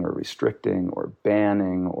regulating or restricting or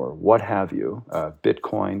banning or what have you,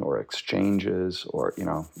 Bitcoin or exchanges, or,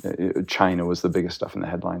 China was the biggest stuff in the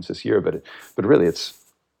headlines this year, but really it's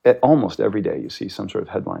almost every day you see some sort of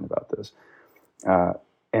headline about this.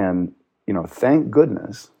 And thank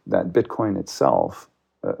goodness that Bitcoin itself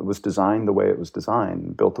was designed the way it was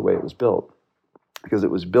designed, built the way it was built, because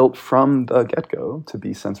it was built from the get-go to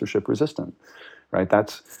be censorship resistant, right?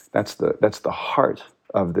 That's the heart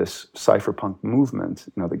of this cypherpunk movement,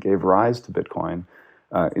 that gave rise to Bitcoin,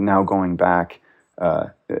 now going back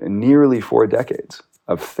nearly 4 decades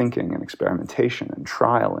of thinking and experimentation and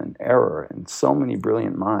trial and error and so many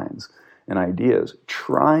brilliant minds and ideas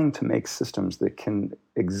trying to make systems that can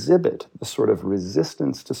exhibit the sort of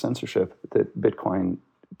resistance to censorship that Bitcoin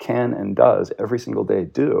can and does every single day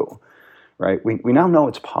do, right? We now know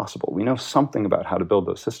it's possible. We know something about how to build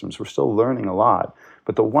those systems. We're still learning a lot.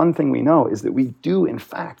 But the one thing we know is that we do, in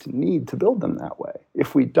fact, need to build them that way.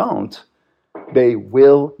 If we don't, they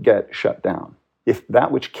will get shut down. If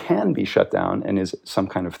that which can be shut down and is some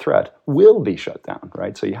kind of threat will be shut down,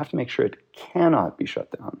 right? So you have to make sure it cannot be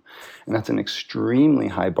shut down. And that's an extremely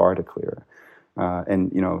high bar to clear.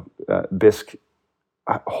 Bisq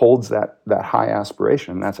holds that high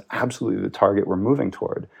aspiration. That's absolutely the target we're moving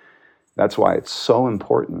toward. That's why it's so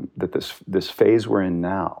important that this phase we're in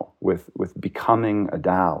now with becoming a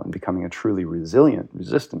DAO and becoming a truly resilient,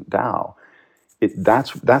 resistant DAO,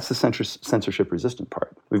 that's the censorship resistant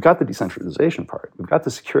part. We've got the decentralization part. We've got the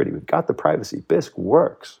security. We've got the privacy. Bisq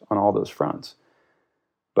works on all those fronts.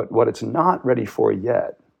 But what it's not ready for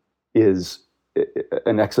yet is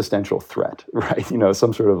an existential threat, right?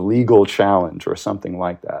 Some sort of legal challenge or something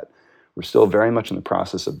like that. We're still very much in the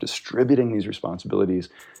process of distributing these responsibilities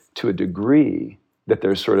to a degree that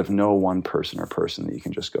there's sort of no one person that you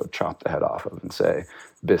can just go chop the head off of and say,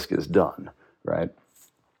 Bisq is done, right?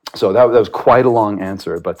 So that was quite a long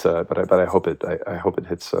answer, but I hope it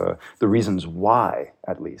hits the reasons why,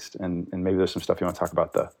 at least, and maybe there's some stuff you want to talk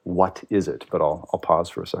about the what is it, but I'll pause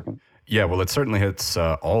for a second. Yeah, well, it certainly hits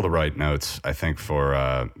all the right notes, I think,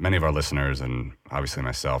 for many of our listeners and obviously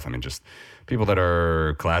myself. I mean, just people that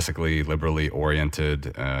are classically liberally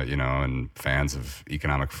oriented, and fans of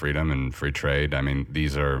economic freedom and free trade. I mean,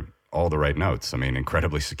 these are all the right notes. I mean,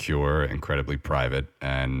 incredibly secure, incredibly private,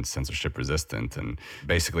 and censorship resistant, and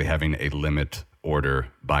basically having a limit order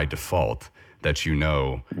by default that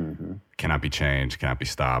cannot be changed, cannot be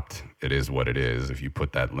stopped. It is what it is. If you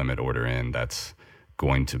put that limit order in, that's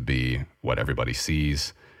going to be what everybody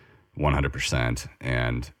sees 100%,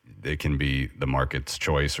 and it can be the market's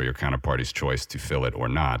choice or your counterparty's choice to fill it or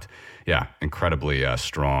not. Yeah, incredibly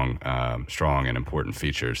strong and important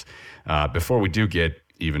features. Before we do get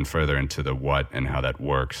even further into the what and how that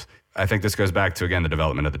works, I think this goes back to, again, the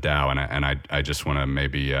development of the DAO, and I just want to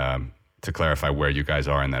maybe to clarify where you guys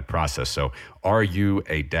are in that process. So are you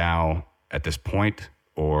a DAO at this point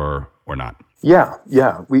or not? Yeah,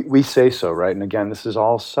 we say so, right? And again, this is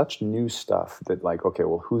all such new stuff that, like, okay,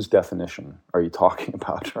 well, whose definition are you talking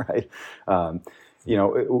about, right?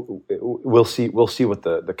 We'll see what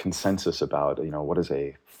the consensus about, what is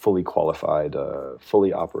a fully qualified,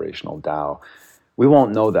 fully operational DAO. We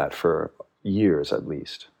won't know that for years at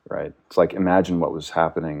least, right? It's like, imagine what was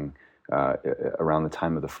happening around the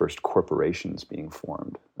time of the first corporations being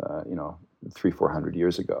formed, 300-400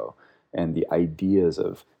 years ago. And the ideas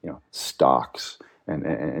of stocks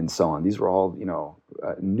and so on. These were all,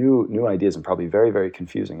 new ideas and probably very, very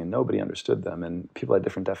confusing, and nobody understood them, and people had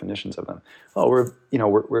different definitions of them. Oh,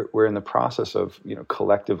 we're in the process of,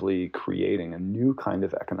 collectively creating a new kind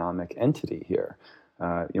of economic entity here,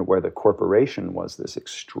 where the corporation was this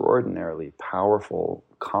extraordinarily powerful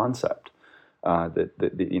concept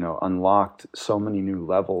that unlocked so many new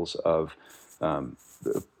levels of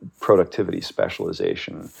productivity,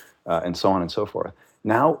 specialization, and so on and so forth.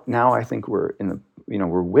 Now I think we're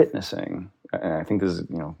we're witnessing, and I think this is,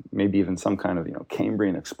 maybe even some kind of,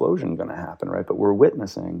 Cambrian explosion going to happen, right? But we're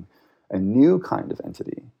witnessing a new kind of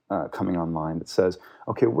entity coming online that says,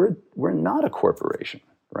 okay, we're not a corporation,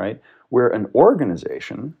 right? We're an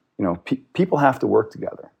organization. People have to work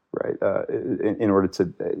together, right? In order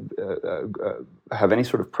to have any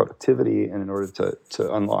sort of productivity, and in order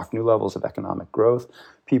to unlock new levels of economic growth,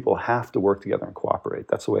 people have to work together and cooperate.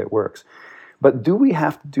 That's the way it works. But do we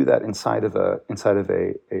have to do that inside of a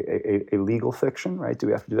legal fiction, right? Do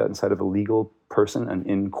we have to do that inside of a legal person, an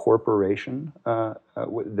incorporation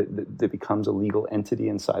that becomes a legal entity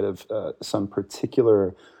inside of some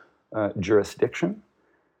particular jurisdiction?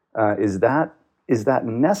 Is that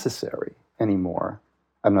necessary anymore?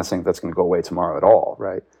 I'm not saying that's going to go away tomorrow at all,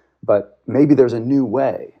 right? But maybe there's a new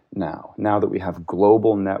way now that we have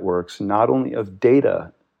global networks, not only of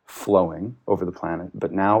data flowing over the planet,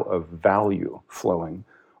 but now of value flowing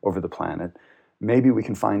over the planet. Maybe we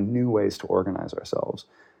can find new ways to organize ourselves.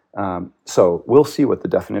 So we'll see what the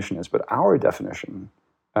definition is, but our definition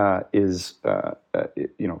is,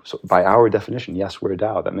 so by our definition, yes, we're a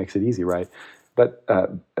DAO. That makes it easy, right? But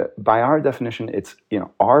by our definition, it's,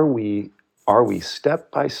 are we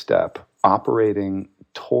step by step operating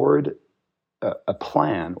toward a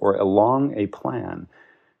plan, or along a plan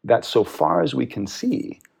that, so far as we can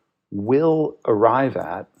see, will arrive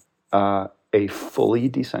at a fully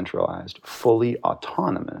decentralized, fully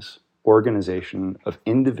autonomous organization of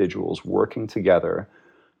individuals working together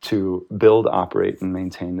to build, operate, and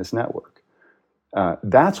maintain this network.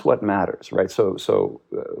 That's what matters, right? So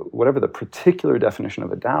whatever the particular definition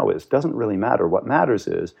of a DAO is, doesn't really matter. What matters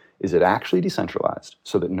is it actually decentralized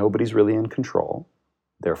so that nobody's really in control,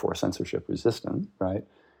 therefore censorship resistant, right?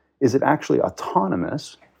 Is it actually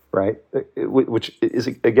autonomous, right? Which is,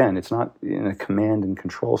 again, it's not in a command and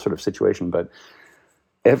control sort of situation, but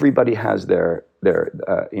everybody has their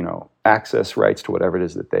access rights to whatever it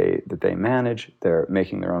is that they manage. They're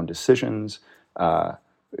making their own decisions,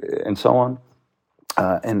 and so on.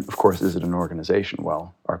 And of course, is it an organization?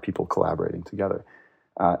 Well, are people collaborating together?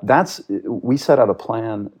 We set out a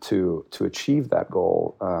plan to achieve that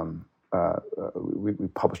goal. We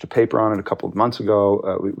published a paper on it a couple of months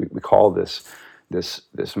ago. We call this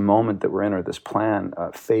moment that we're in, or this plan,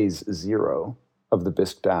 phase 0 of the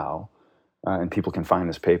Bisq DAO, and people can find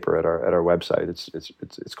this paper at our website.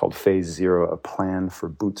 It's called Phase 0, a plan for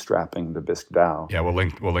bootstrapping the Bisq DAO. Yeah, we'll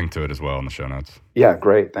link to it as well in the show notes. Yeah,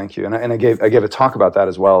 great, thank you. And I gave a talk about that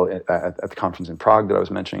as well at the conference in Prague that I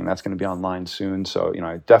was mentioning. That's going to be online soon. So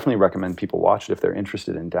I definitely recommend people watch it if they're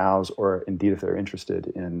interested in DAOs, or indeed if they're interested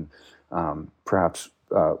in perhaps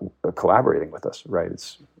collaborating with us, right?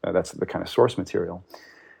 That's the kind of source material.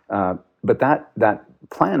 But that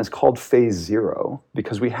plan is called Phase 0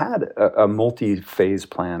 because we had a multi-phase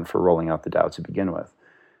plan for rolling out the DAO to begin with.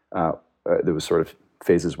 There was sort of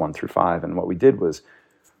phases 1 through 5, and what we did was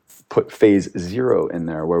put Phase 0 in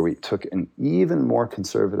there, where we took an even more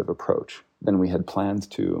conservative approach than we had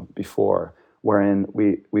planned to before, wherein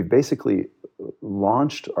we basically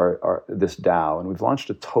launched this DAO, and we've launched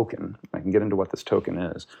a token. I can get into what this token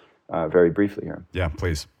is very briefly here. Yeah,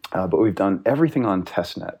 please. But we've done everything on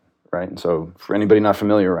testnet, right? And so for anybody not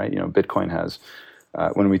familiar, right, Bitcoin has,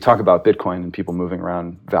 when we talk about Bitcoin and people moving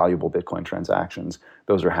around valuable Bitcoin transactions,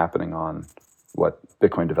 those are happening on what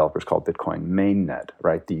Bitcoin developers call Bitcoin mainnet,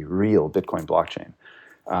 right? The real Bitcoin blockchain.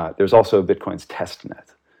 There's also Bitcoin's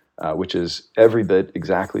testnet, which is every bit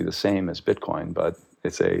exactly the same as Bitcoin, but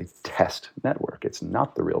it's a test network. It's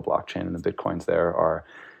not the real blockchain, and the Bitcoins there are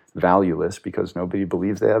valueless because nobody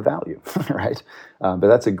believes they have value, right? But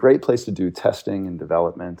that's a great place to do testing and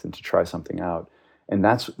development and to try something out. And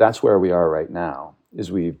that's where we are right now,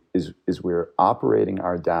 is we're operating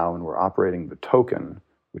our DAO, and we're operating the token,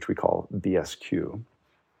 which we call BSQ,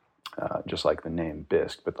 just like the name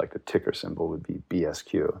Bisq, but like the ticker symbol would be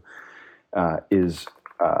BSQ,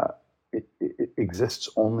 it exists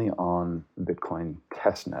only on Bitcoin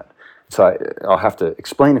testnet. So I'll have to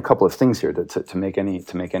explain a couple of things here to make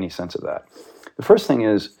any sense of that. The first thing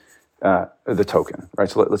is the token, right?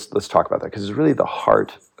 So let's talk about that, because it's really the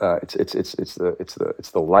heart. It's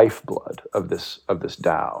the lifeblood of this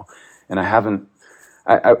DAO. And I haven't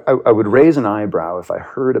I would raise an eyebrow if I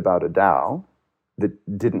heard about a DAO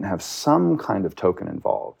that didn't have some kind of token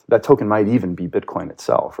involved. That token might even be Bitcoin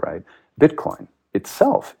itself, right? Bitcoin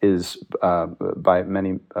itself is, by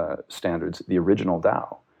many standards, the original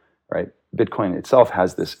DAO, right? Bitcoin itself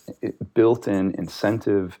has this built-in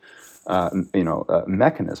incentive,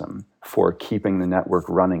 mechanism for keeping the network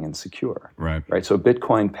running and secure. Right. So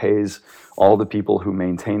Bitcoin pays all the people who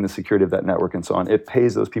maintain the security of that network and so on. It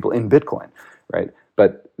pays those people in Bitcoin, right?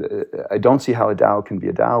 But I don't see how a DAO can be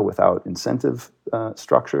a DAO without incentive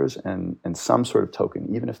structures and some sort of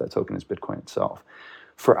token, even if that token is Bitcoin itself.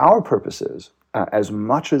 For our purposes, as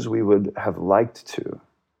much as we would have liked to,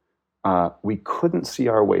 we couldn't see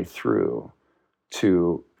our way through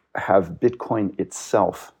to have Bitcoin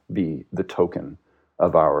itself be the token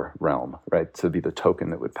of our realm, right? To be the token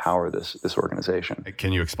that would power this organization.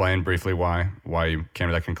 Can you explain briefly why you came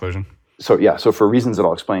to that conclusion? So for reasons that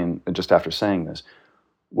I'll explain just after saying this,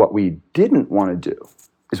 what we didn't want to do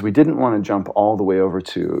is we didn't want to jump all the way over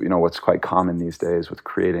to, what's quite common these days with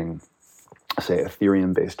creating, say,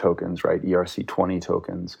 Ethereum-based tokens, right? ERC20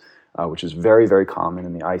 tokens, which is very, very common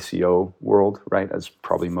in the ICO world, right? As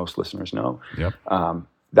probably most listeners know. Yep.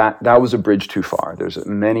 That was a bridge too far. There's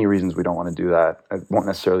many reasons we don't want to do that. I won't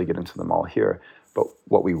necessarily get into them all here. But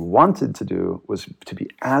what we wanted to do was to be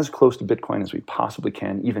as close to Bitcoin as we possibly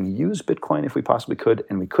can, even use Bitcoin if we possibly could,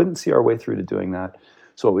 and we couldn't see our way through to doing that.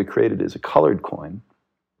 So what we created is a colored coin.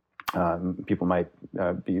 People might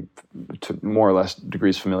be to more or less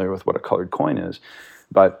degrees familiar with what a colored coin is,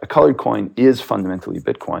 but a colored coin is fundamentally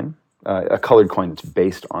Bitcoin. A colored coin that's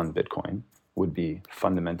based on Bitcoin would be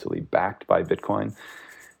fundamentally backed by Bitcoin,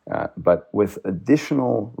 but with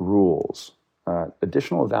additional rules,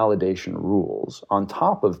 additional validation rules on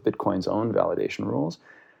top of Bitcoin's own validation rules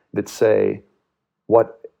that say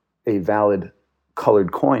what a valid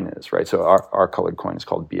colored coin is, right? So our colored coin is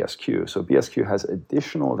called BSQ. So BSQ has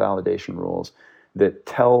additional validation rules that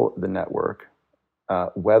tell the network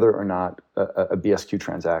whether or not a BSQ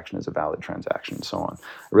transaction is a valid transaction and so on.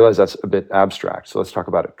 I realize that's a bit abstract, so let's talk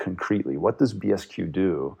about it concretely. What does BSQ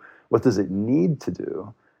do? What does it need to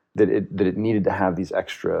do that it needed to have these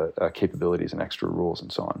extra capabilities and extra rules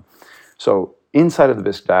and so on? So inside of the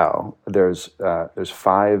Bisq DAO, there's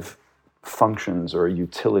 5 functions or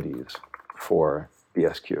utilities for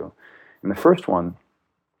BSQ. And the first one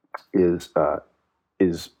is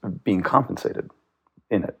being compensated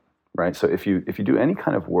in it, right? So if you do any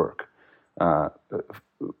kind of work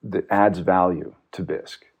that adds value to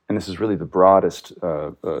Bisq, and this is really the broadest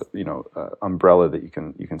umbrella that you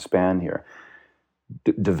can span here.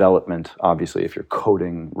 Development, obviously, if you're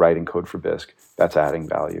writing code for Bisq, that's adding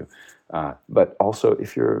value. But also,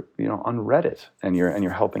 if you're on Reddit and you're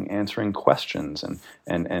helping answering questions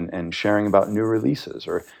and sharing about new releases,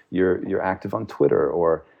 or you're active on Twitter,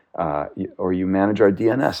 or you manage our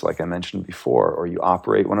DNS, like I mentioned before, or you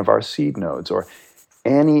operate one of our seed nodes, or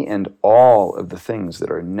any and all of the things that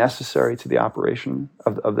are necessary to the operation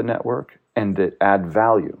of the network and that add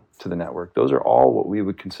value to the network. Those are all what we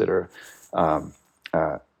would consider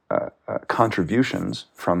contributions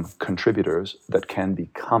from contributors that can be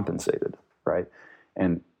compensated, right?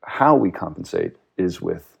 And how we compensate is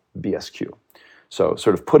with BSQ. So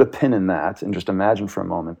sort of put a pin in that and just imagine for a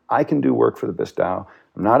moment, I can do work for the Bisq DAO.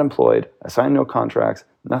 I'm not employed. I sign no contracts,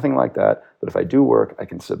 nothing like that. But if I do work, I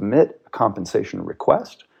can submit a compensation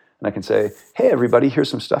request and I can say, hey, everybody, here's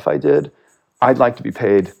some stuff I did. I'd like to be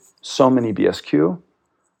paid so many BSQ.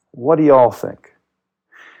 What do you all think?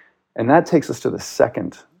 And that takes us to the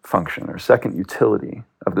second function or second utility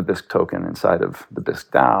of the Bisq token inside of the Bisq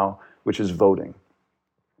DAO, which is voting.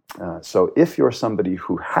 So if you're somebody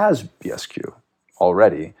who has BSQ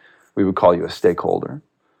already, we would call you a stakeholder.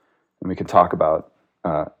 And we can talk about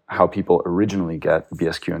how people originally get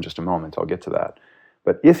BSQ in just a moment. I'll get to that.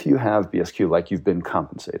 But if you have BSQ like you've been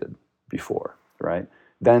compensated before, right,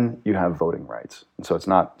 then you have voting rights. And so it's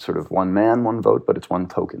not sort of one man, one vote, but it's one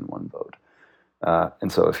token, one vote.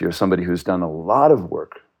 And so if you're somebody who's done a lot of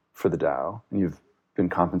work for the DAO and you've been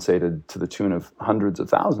compensated to the tune of hundreds of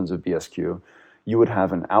thousands of BSQ, you would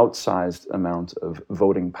have an outsized amount of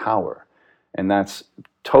voting power. And that's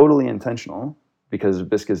totally intentional because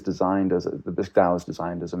Bisq the Bisq DAO is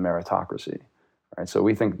designed as a meritocracy. Right? So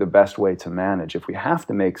we think the best way to manage, if we have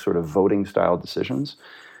to make sort of voting style decisions,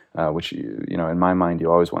 which, in my mind,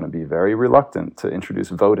 you always want to be very reluctant to introduce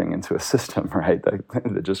voting into a system, right?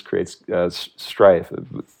 That just creates strife.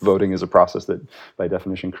 Voting is a process that, by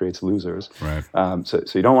definition, creates losers. Right. So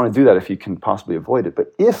you don't want to do that if you can possibly avoid it.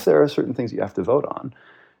 But if there are certain things you have to vote on,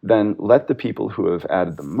 then let the people who have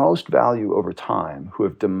added the most value over time, who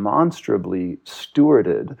have demonstrably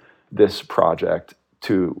stewarded this project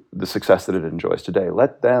to the success that it enjoys today.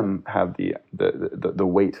 Let them have the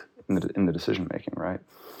weight in the decision making, right?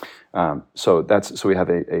 So we have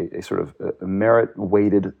a sort of a merit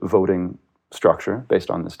weighted voting structure based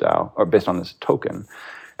on this DAO, or based on this token,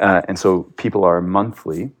 and so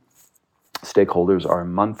stakeholders are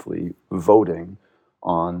monthly voting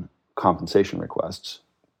on compensation requests,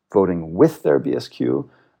 voting with their BSQ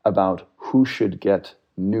about who should get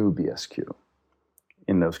new BSQ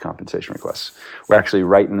in those compensation requests. We're actually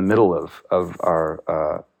right in the middle of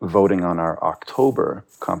our voting on our October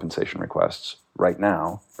compensation requests right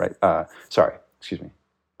now. We're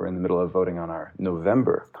in the middle of voting on our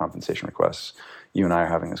November compensation requests. You and I are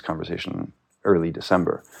having this conversation early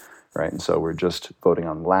December, right? And so we're just voting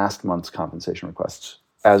on last month's compensation requests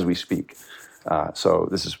as we speak. So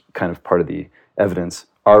this is kind of part of the evidence.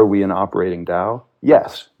 Are we an operating DAO?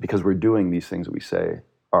 Yes, because we're doing these things that we say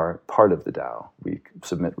are part of the DAO. We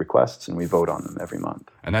submit requests and we vote on them every month.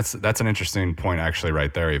 And that's an interesting point, actually,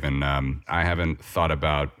 right there. Even I haven't thought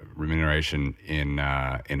about remuneration in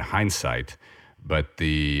hindsight, but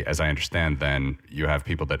as I understand, then you have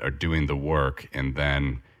people that are doing the work, and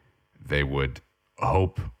then they would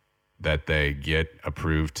hope that they get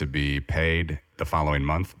approved to be paid the following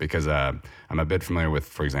month, because I'm a bit familiar with,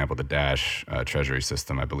 for example, the Dash treasury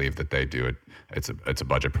system. I believe that they do it. It's a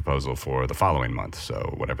budget proposal for the following month.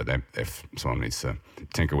 So if someone needs to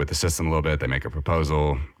tinker with the system a little bit, they make a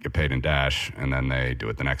proposal, get paid in Dash, and then they do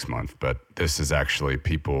it the next month. But this is actually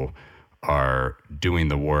people are doing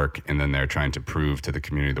the work, and then they're trying to prove to the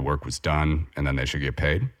community the work was done, and then they should get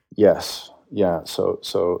paid. Yes. Yeah.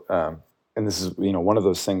 So and this is one of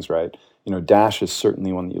those things, right? Dash is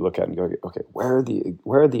certainly one that you look at and go, okay, where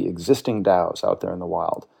are the existing DAOs out there in the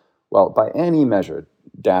wild? Well, by any measure,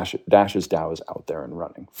 Dash's DAO is out there and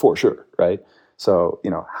running for sure, right? So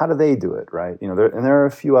how do they do it, right? There are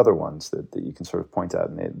a few other ones that you can sort of point out,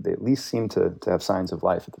 and they at least seem to have signs of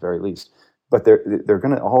life at the very least. But they're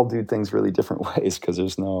going to all do things really different ways, because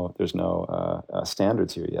there's no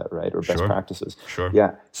standards here yet, right? Or best practices. Sure.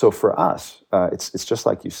 Yeah. So for us, it's just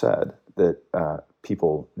like you said, that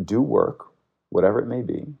people do work, whatever it may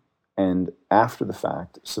be, and after the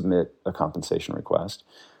fact submit a compensation request.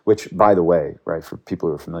 Which, by the way, right, for people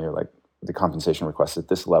who are familiar, like the compensation requests at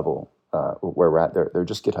this level where we're at, they're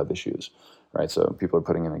just GitHub issues, right? So people are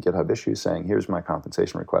putting in a GitHub issue saying, here's my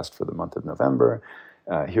compensation request for the month of November.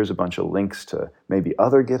 Here's a bunch of links to maybe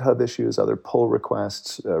other GitHub issues, other pull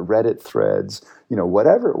requests, Reddit threads,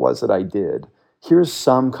 whatever it was that I did. Here's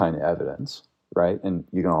some kind of evidence, right? And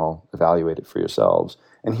you can all evaluate it for yourselves.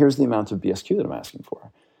 And here's the amount of BSQ that I'm asking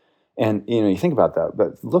for. And you think about that,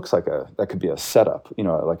 but it looks like that could be a setup,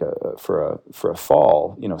 for a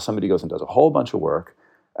fall. Somebody goes and does a whole bunch of work,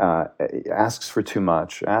 asks for too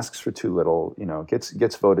much, asks for too little,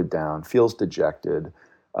 gets voted down, feels dejected,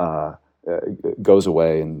 goes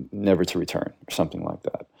away and never to return, or something like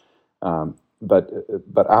that.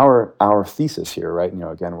 But our thesis here, right?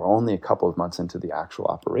 Again, we're only a couple of months into the actual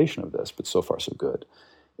operation of this, but so far so good,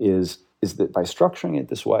 is that by structuring it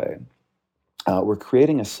this way, we're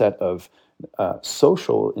creating a set of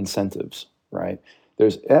social incentives, right?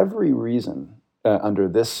 There's every reason under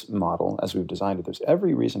this model, as we've designed it, there's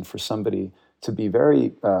every reason for somebody to be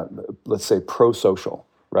very, let's say, pro-social,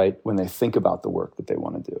 right? When they think about the work that they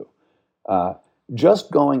want to do.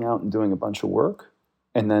 Just going out and doing a bunch of work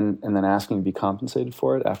and then asking to be compensated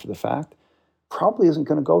for it after the fact probably isn't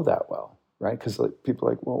going to go that well, right? Because people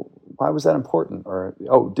are like, well, why was that important? Or,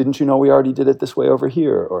 oh, didn't you know we already did it this way over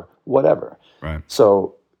here? Or whatever. Right.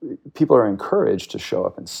 So people are encouraged to show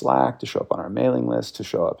up in Slack, to show up on our mailing list, to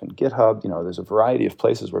show up in GitHub. There's a variety of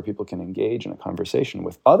places where people can engage in a conversation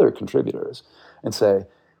with other contributors and say,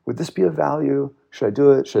 would this be of value? Should I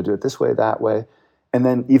do it? Should I do it this way, that way? And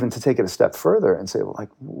then even to take it a step further and say, well,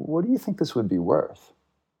 what do you think this would be worth?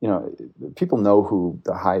 People know who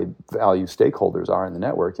the high value stakeholders are in the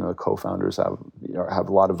network. The co-founders have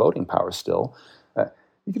a lot of voting power still.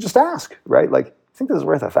 You could just ask, right? Like, you think this is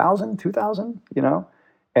worth 1,000, 2,000?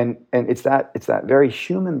 And it's that very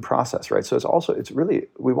human process, right? So it's really,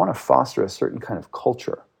 we want to foster a certain kind of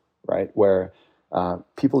culture, right? Where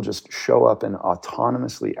people just show up and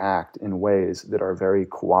autonomously act in ways that are very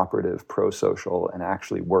cooperative, pro-social, and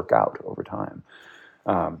actually work out over time.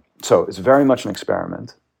 So it's very much an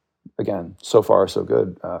experiment. Again, so far so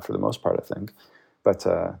good for the most part, I think. But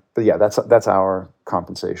yeah, that's our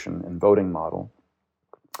compensation and voting model.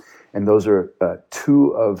 And those are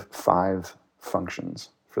 2 of 5 functions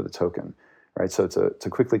for the token, right? So to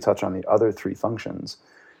quickly touch on the other 3 functions,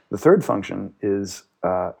 the third function is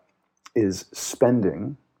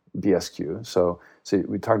spending BSQ. So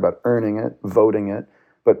we talked about earning it, voting it,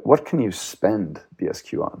 But what can you spend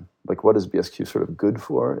BSQ on? Like, what is BSQ sort of good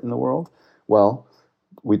for in the world? Well,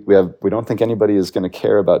 we don't think anybody is going to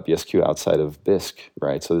care about BSQ outside of Bisq,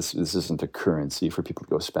 right? So this isn't a currency for people to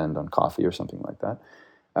go spend on coffee or something like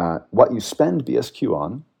that. What you spend BSQ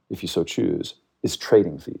on, if you so choose, is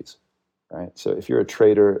trading fees, right? So if you're a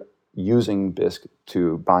trader using Bisq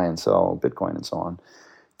to buy and sell Bitcoin and so on,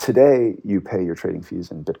 today you pay your trading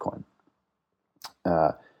fees in Bitcoin.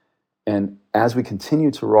 And as we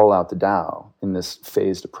continue to roll out the DAO in this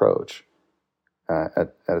phased approach,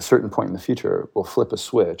 at a certain point in the future, we'll flip a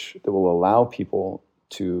switch that will allow people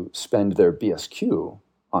to spend their BSQ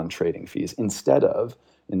on trading fees instead of,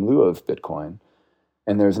 in lieu of Bitcoin.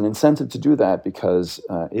 And there's an incentive to do that because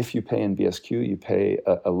if you pay in BSQ, you pay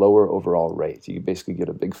a lower overall rate. You basically get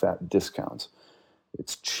a big fat discount.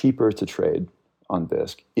 It's cheaper to trade on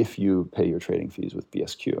Bisq if you pay your trading fees with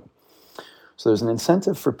BSQ. So there's an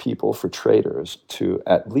incentive for people, for traders, to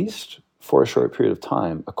at least for a short period of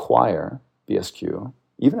time acquire BSQ,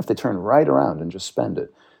 even if they turn right around and just spend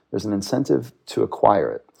it. There's an incentive to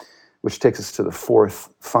acquire it, which takes us to the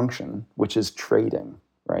fourth function, which is trading,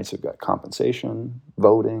 right? So we've got compensation,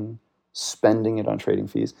 voting, spending it on trading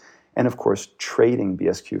fees, and of course, trading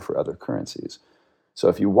BSQ for other currencies. So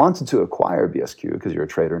if you wanted to acquire BSQ because you're a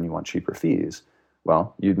trader and you want cheaper fees,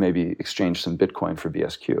 well, you'd maybe exchange some Bitcoin for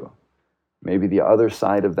BSQ. Maybe the other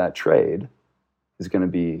side of that trade is going to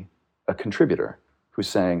be a contributor who's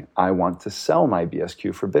saying, I want to sell my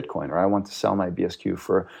BSQ for Bitcoin, or I want to sell my BSQ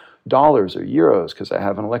for dollars or euros because I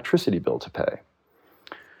have an electricity bill to pay,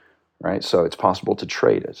 right? So it's possible to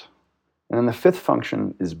trade it. And then the fifth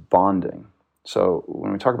function is bonding. So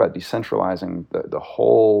when we talk about decentralizing the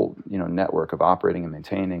whole network of operating and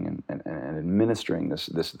maintaining and administering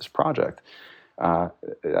this project,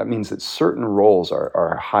 that means that certain roles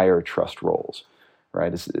are higher trust roles.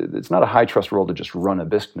 Right? It's not a high trust role to just run a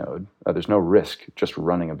Bisq node. There's no risk just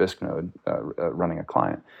running a Bisq node, running a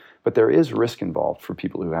client. But there is risk involved for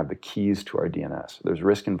people who have the keys to our DNS. There's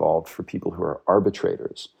risk involved for people who are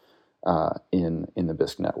arbitrators in the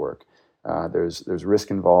Bisq network. There's risk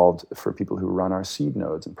involved for people who run our seed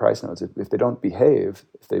nodes and price nodes. If they don't behave,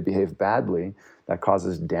 if they behave badly, that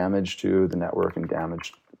causes damage to the network and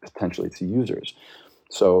damage potentially to users.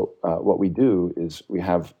 So what we do is we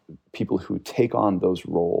have people who take on those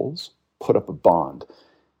roles, put up a bond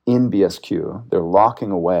in BSQ. They're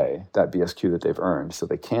locking away that BSQ that they've earned, so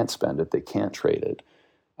they can't spend it, they can't trade it.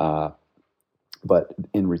 But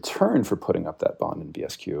in return for putting up that bond in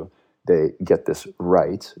BSQ, they get this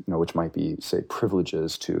right, which might be, say,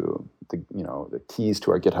 privileges to the keys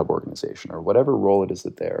to our GitHub organization or whatever role it is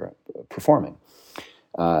that they're performing.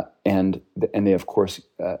 And they, of course,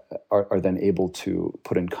 are then able to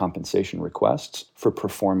put in compensation requests for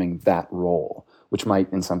performing that role, which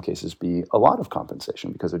might, in some cases, be a lot of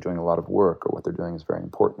compensation because they're doing a lot of work or what they're doing is very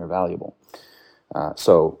important or valuable.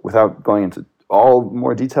 So without going into all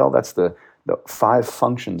more detail, that's the 5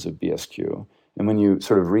 functions of BSQ. And when you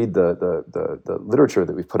sort of read the literature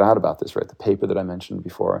that we've put out about this, right, the paper that I mentioned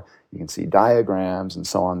before, you can see diagrams and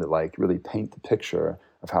so on that really paint the picture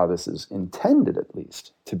of how this is intended, at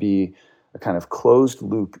least, to be a kind of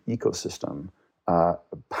closed-loop ecosystem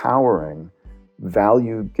powering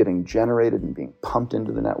value getting generated and being pumped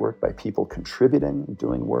into the network by people contributing,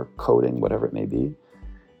 doing work, coding, whatever it may be,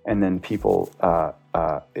 and then people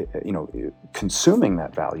consuming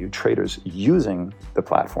that value, traders using the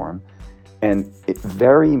platform, and it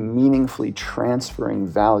very meaningfully transferring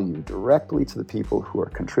value directly to the people who are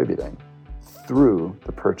contributing through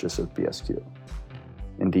the purchase of BSQ.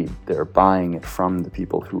 Indeed, they're buying it from the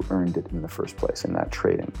people who earned it in the first place in that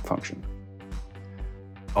trading function.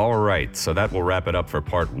 All right, so that will wrap it up for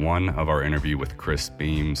part 1 of our interview with Chris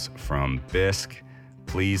Beams from Bisq.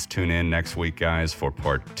 Please tune in next week, guys, for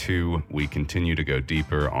part 2. We continue to go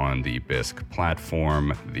deeper on the Bisq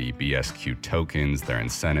platform, the BSQ tokens, their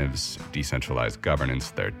incentives, decentralized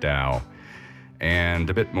governance, their DAO, and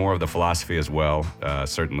a bit more of the philosophy as well,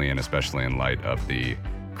 certainly and especially in light of the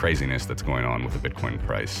craziness that's going on with the Bitcoin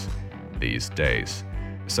price these days.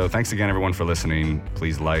 So thanks again, everyone, for listening.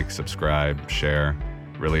 Please like, subscribe, share.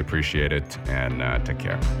 Really appreciate it, and take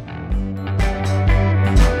care.